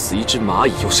跟捏死一只蚂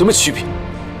蚁有什么区别？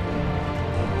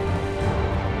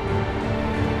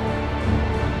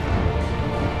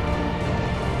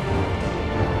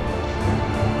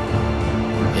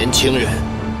年轻人，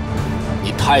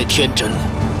你太天真了。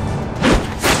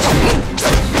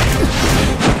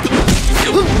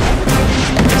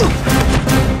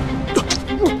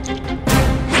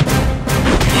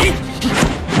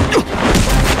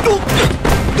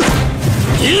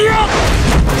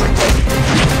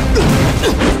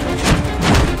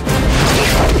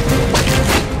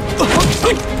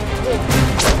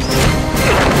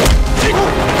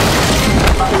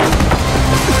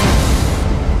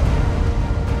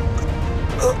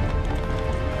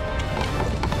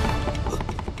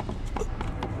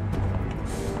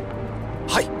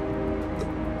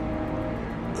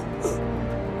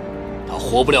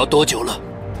活不了多久了，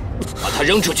把他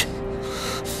扔出去。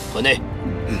河内，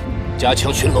加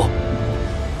强巡逻。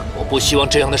我不希望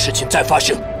这样的事情再发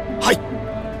生。嗨。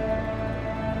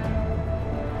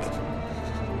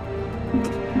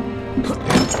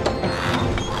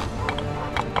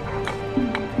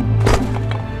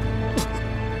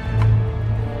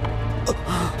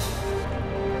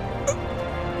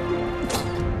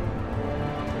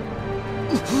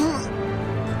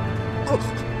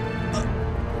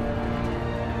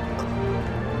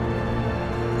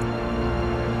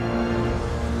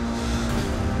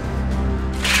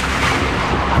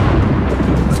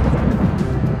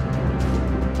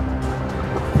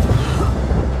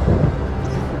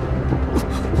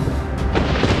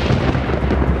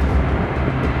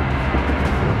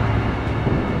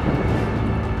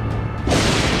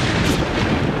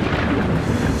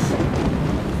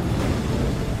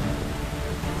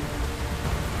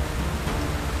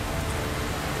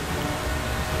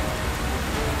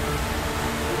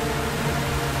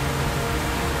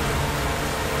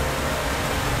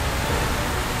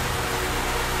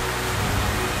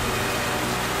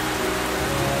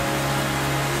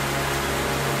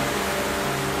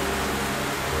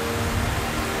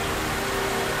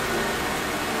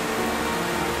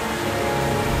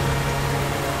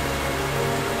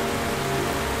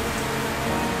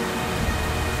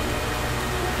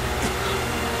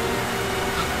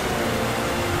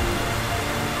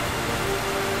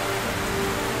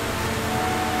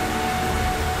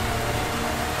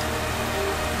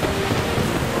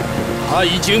他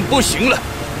已经不行了，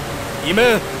你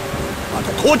们把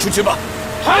他拖出去吧。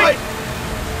嗨！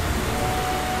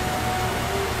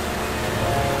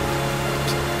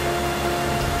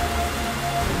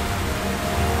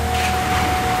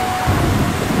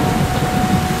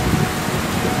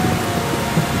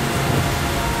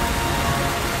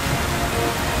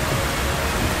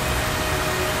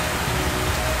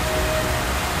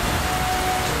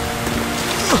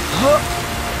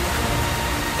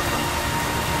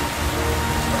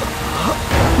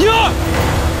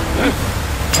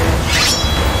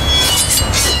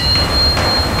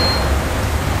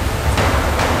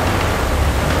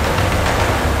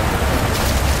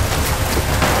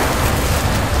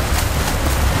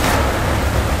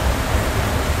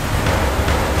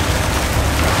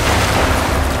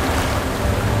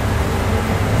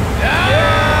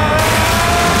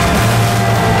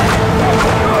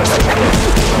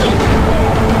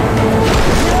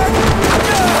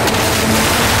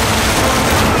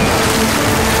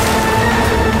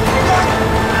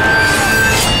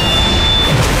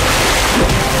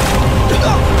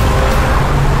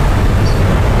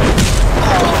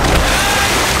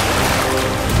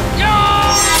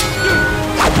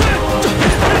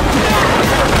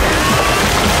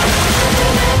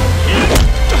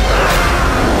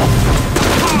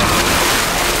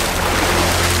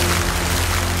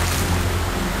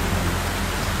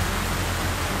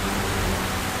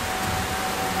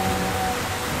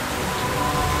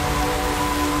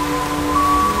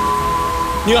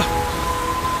宁儿，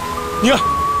宁儿，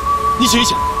你醒一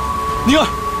醒，宁儿。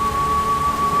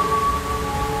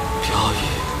飘逸，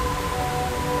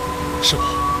是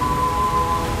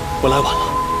我来晚了。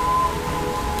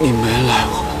你没来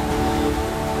晚，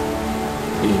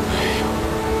你没有，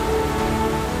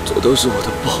这都是我的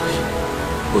报应。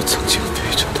我曾经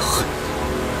非常的恨你，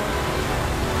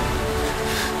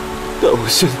但我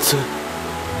现在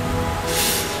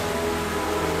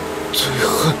最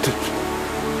恨的人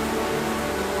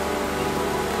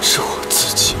是我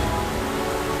自己。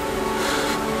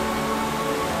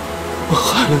我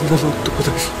害了那么多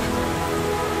的人。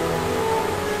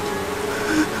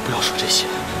不要说这些。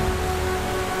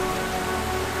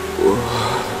我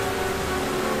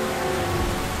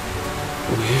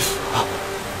没法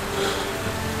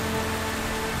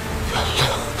原谅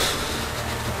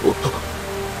我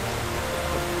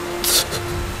自己。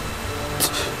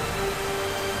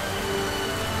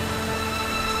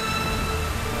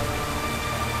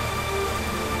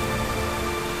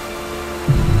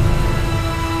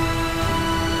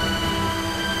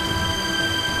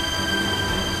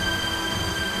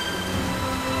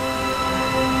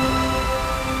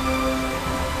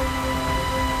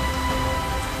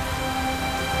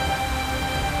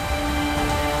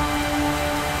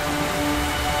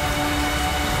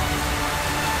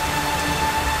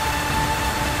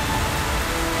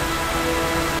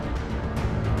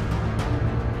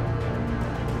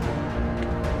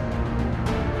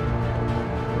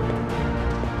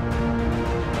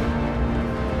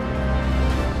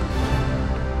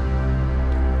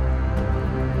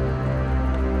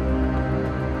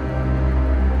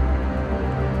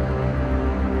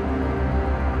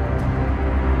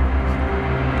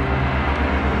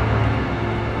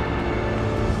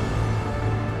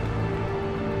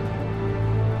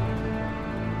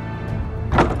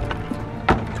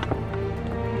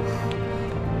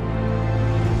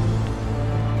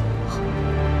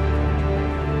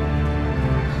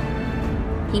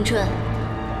迎春，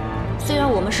虽然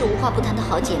我们是无话不谈的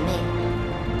好姐妹，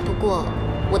不过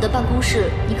我的办公室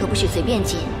你可不许随便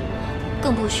进，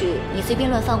更不许你随便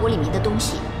乱翻我里面的东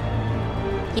西。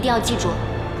一定要记住，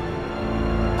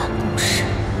办公室。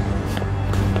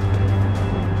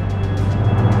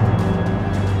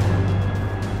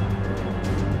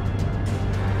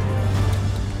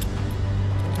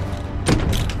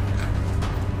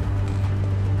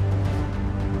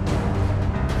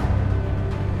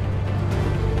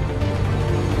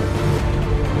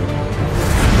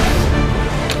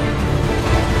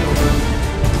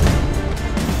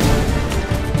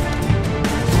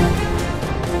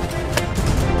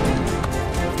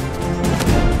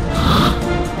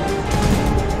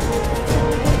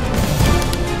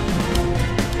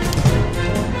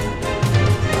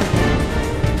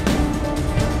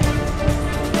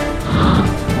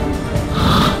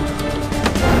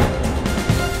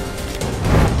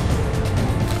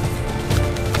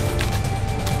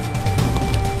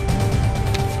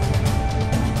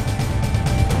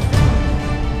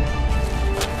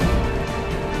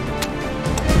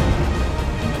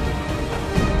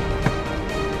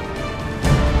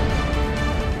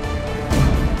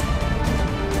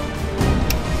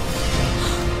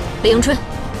李迎春，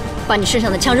把你身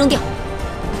上的枪扔掉，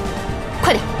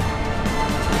快点！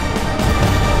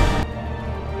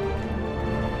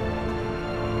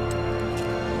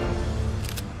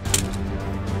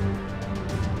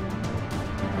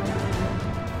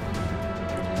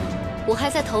我还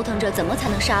在头疼着怎么才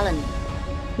能杀了你，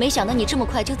没想到你这么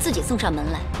快就自己送上门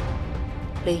来。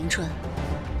刘迎春，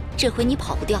这回你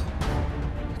跑不掉了。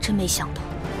真没想到，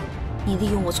你利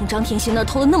用我从张天心那儿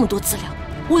偷了那么多资料，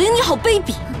我连你好卑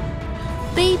鄙。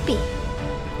卑鄙，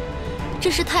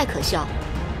真是太可笑了！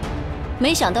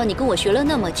没想到你跟我学了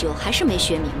那么久，还是没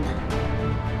学明白。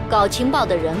搞情报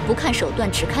的人不看手段，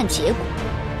只看结果。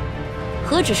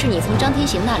何止是你从张天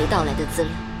行那里盗来的资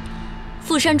料，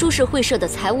富山株式会社的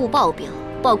财务报表、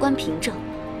报关凭证、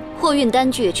货运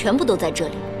单据全部都在这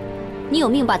里。你有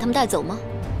命把他们带走吗？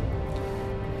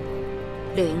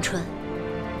柳迎春，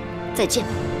再见吧。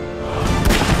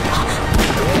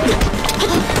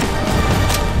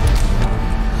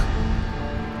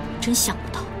真想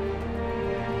不到，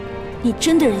你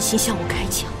真的忍心向我开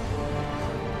枪。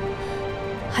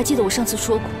还记得我上次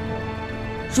说过，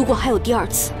如果还有第二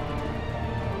次，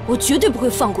我绝对不会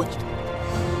放过你的。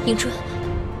迎春，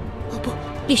哦不，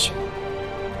丽雪，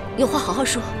有话好好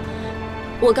说。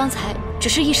我刚才只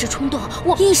是一时冲动，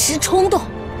一时冲动？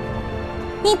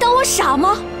你当我傻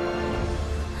吗？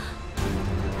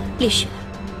丽雪，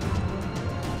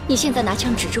你现在拿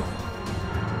枪指着我，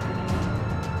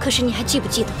可是你还记不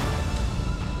记得，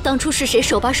当初是谁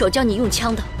手把手教你用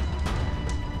枪的？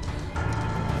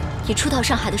你初到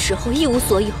上海的时候一无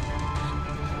所有，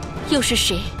又是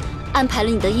谁安排了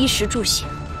你的衣食住行？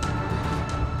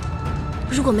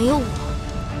如果没有我，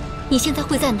你现在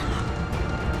会在哪儿？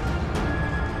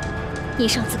你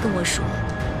上次跟我说，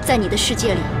在你的世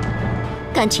界里，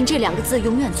感情这2个字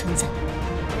永远存在。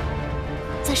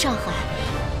在上海，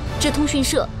这通讯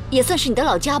社也算是你的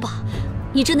老家吧？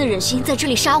你真的忍心在这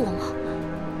里杀我吗？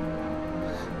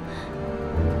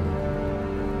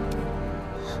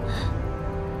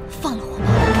放了我吧！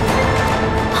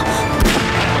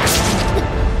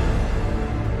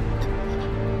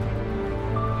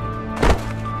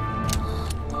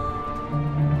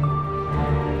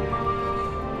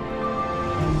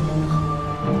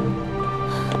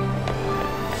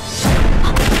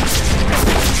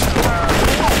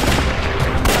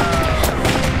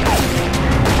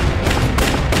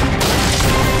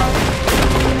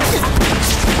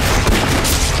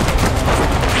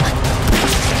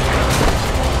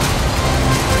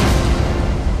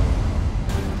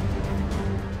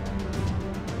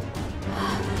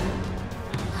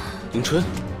迎春，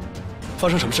发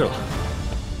生什么事了？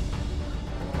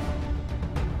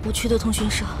我去的通讯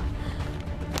社，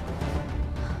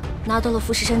拿到了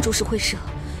富士山株式会社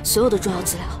所有的重要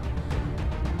资料，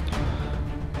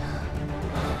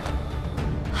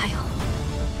还有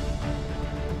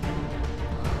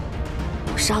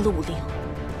我杀了武陵。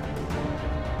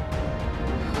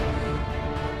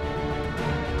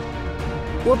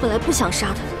我本来不想杀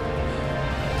他的，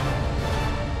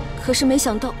可是没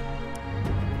想到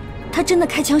他真的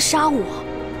开枪杀我。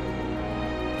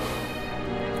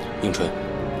迎春，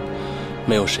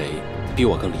没有谁比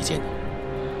我更理解你。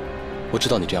我知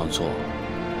道你这样做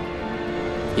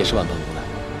也是万般无奈。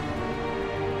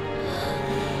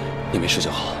你没事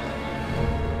就好。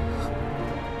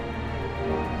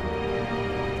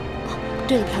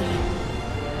对了，朴爷，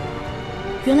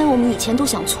原来我们以前都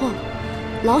想错了，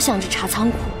老想着查仓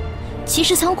库，其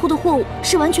实仓库的货物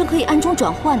是完全可以暗中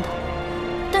转换的，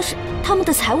但是他们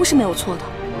的财务是没有错的。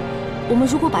我们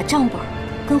如果把账本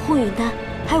跟货运单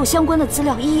还有相关的资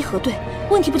料一一核对，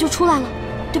问题不就出来了，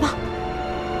对吧？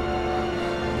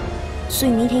所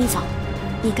以明天一早，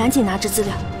你赶紧拿着资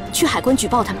料去海关举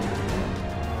报他们。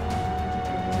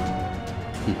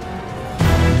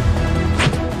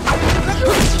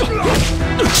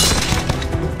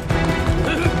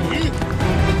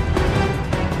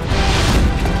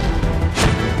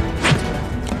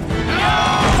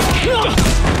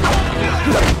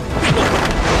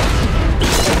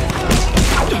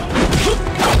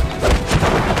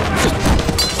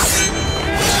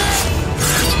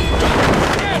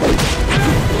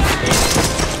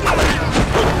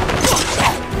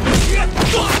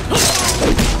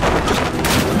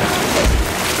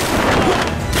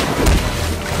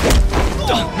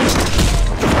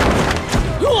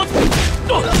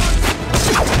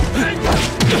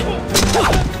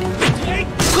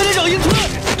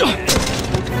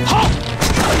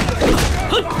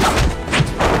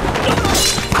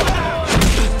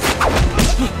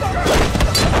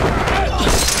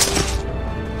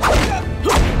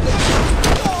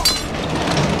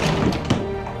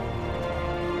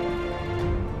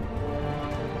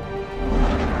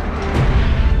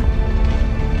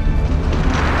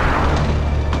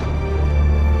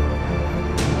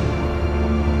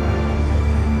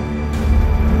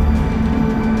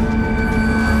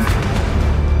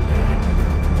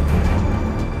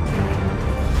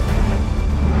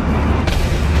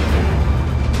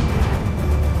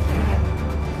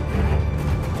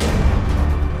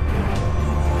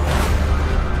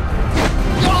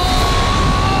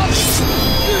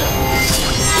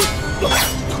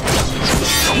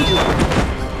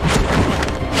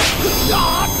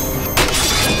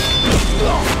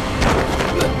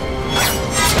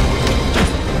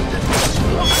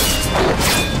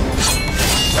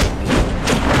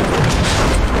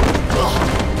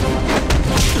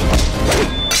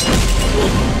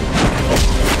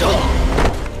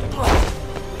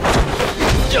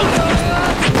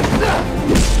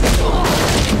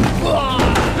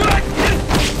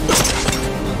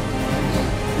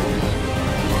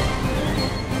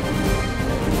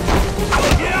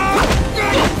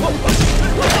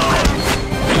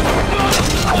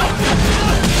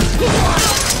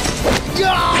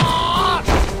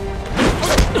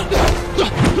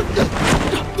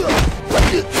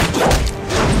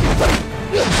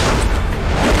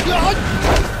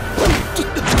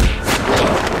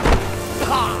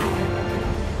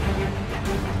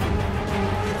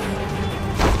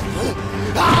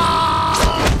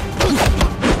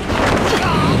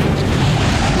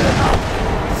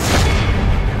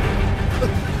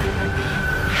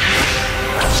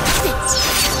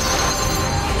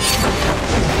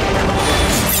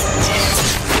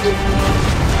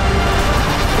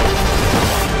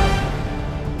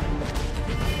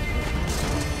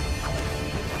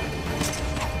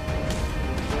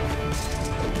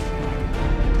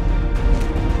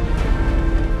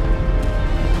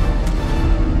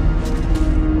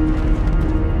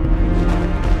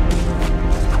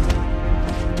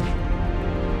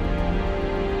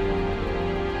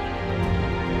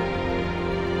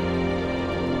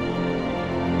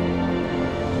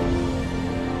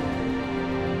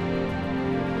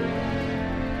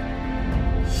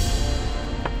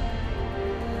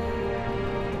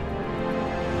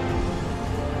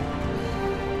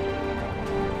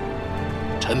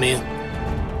陈明，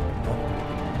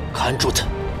看住他，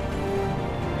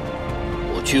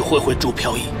我去会朱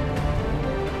飘逸，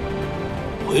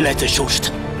回来再收拾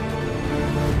他。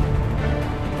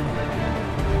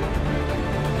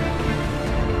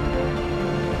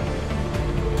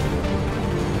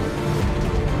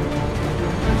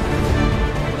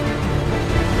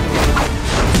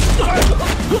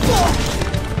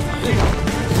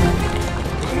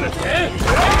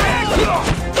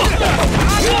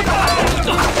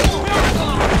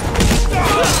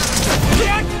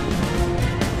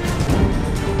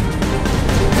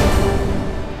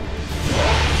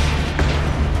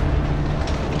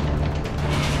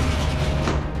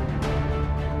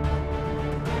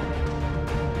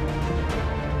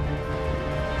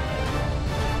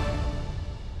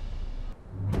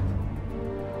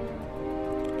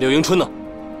柳迎春呢？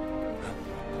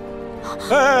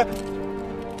哎，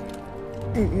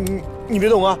你别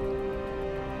动啊！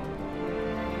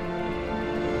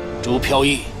朱飘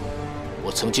逸，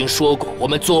我曾经说过，我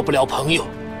们做不了朋友，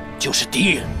就是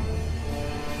敌人。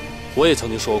我也曾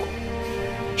经说过，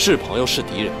是朋友是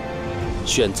敌人，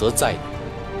选择在你，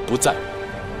不在我。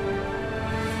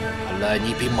看来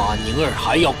你比马宁儿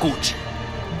还要固执，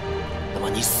那么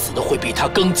你死的会比他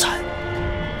更惨。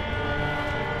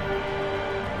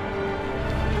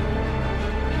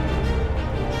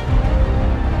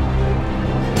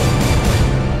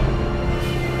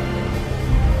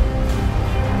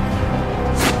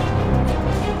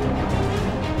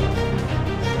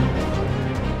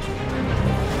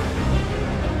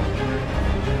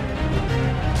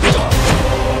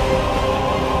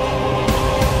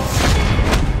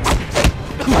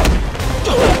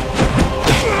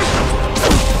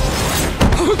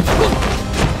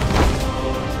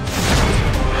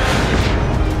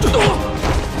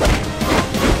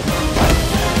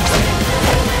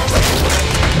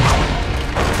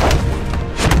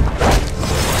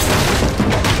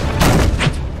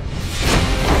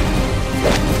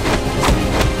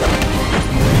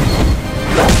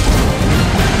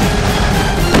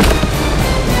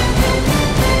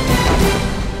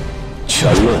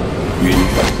权论云：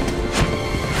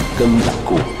根本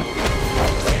固，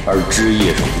而枝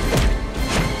叶荣；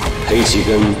培其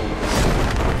根，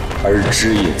而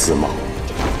枝叶自茂。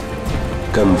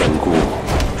根本固，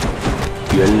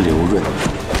源流润，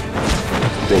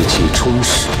内气充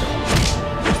实，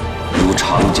如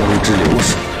长江之流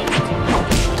水，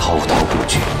滔滔不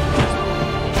绝，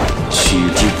取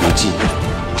之不尽，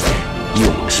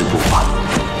用之不完，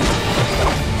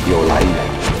有来源，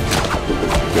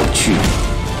有去源，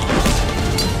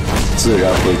自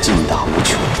然会劲大无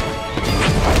穷，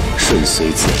顺随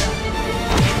自然，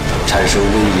产生威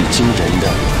力惊人的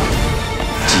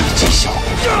积极效果。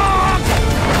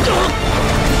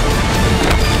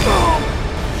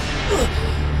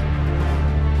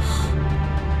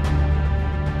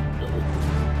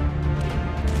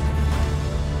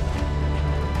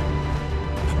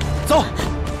走。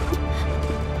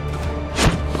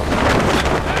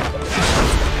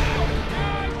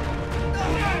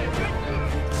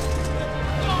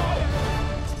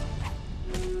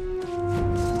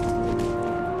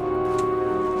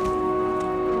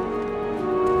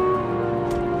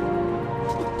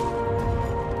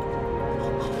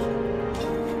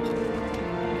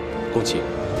宫崎，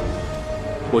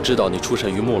我知道你出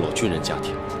身于没落军人家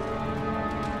庭，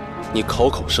你口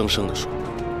口声声地说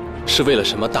是为了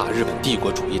什么大日本帝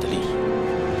国主义的利益。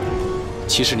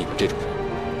其实你们这种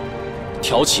人，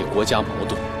挑起国家矛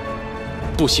盾，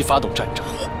不惜发动战争，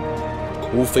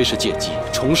无非是借机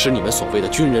重拾你们所谓的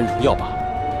军人荣耀罢了。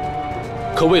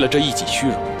可为了这一己虚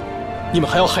荣，你们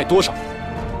还要害多少人？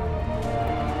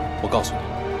我告诉你，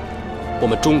我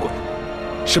们中国人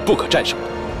是不可战胜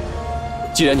的。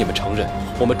既然你们承认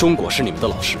我们中国是你们的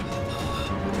老师，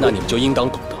那你们就应当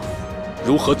懂得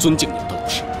如何尊敬你们的老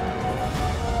师。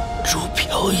朱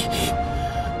飘逸，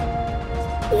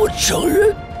我承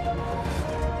认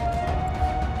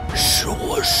是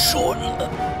我说了。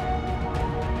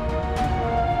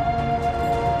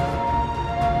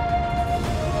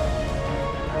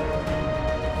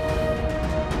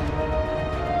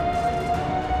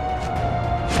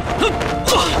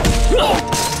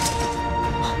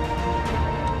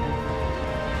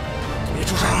别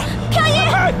出声了！飘逸，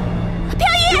飘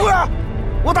逸，别过来！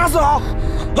我打死了！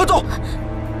快走！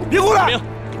别过来！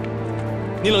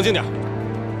你冷静点，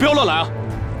不要乱来啊！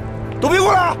都别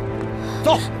过来！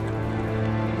走！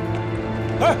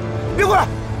哎，别过来！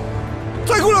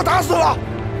再过来打死了！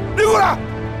别过来！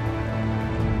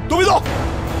都别动！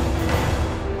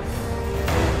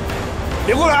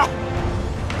别过来啊！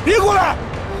别过来！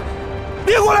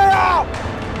别过来啊！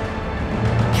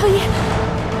飘逸，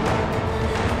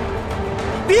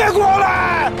别过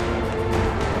来！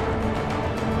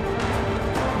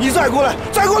你再过来，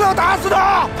我打死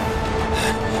他！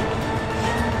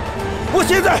我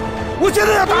现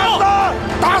在要打死他，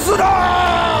打死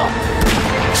他！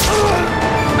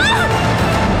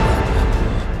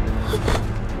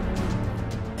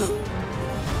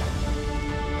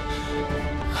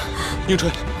迎春，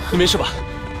你没事吧？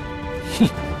哼！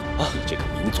啊，这个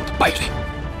民族的败类！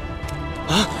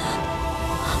啊，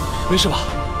没事吧？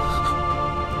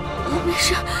我没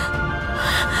事。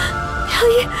飘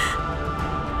逸，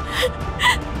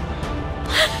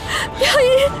飘逸。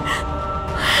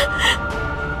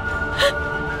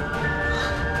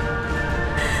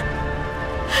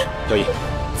飘逸，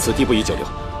此地不宜久留，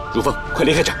如风，快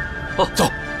离开这儿。哦，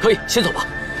走，飘逸，先走吧。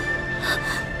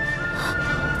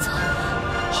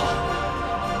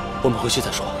我们回去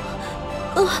再说。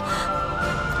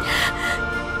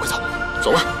快走，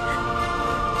走吧，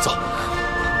走。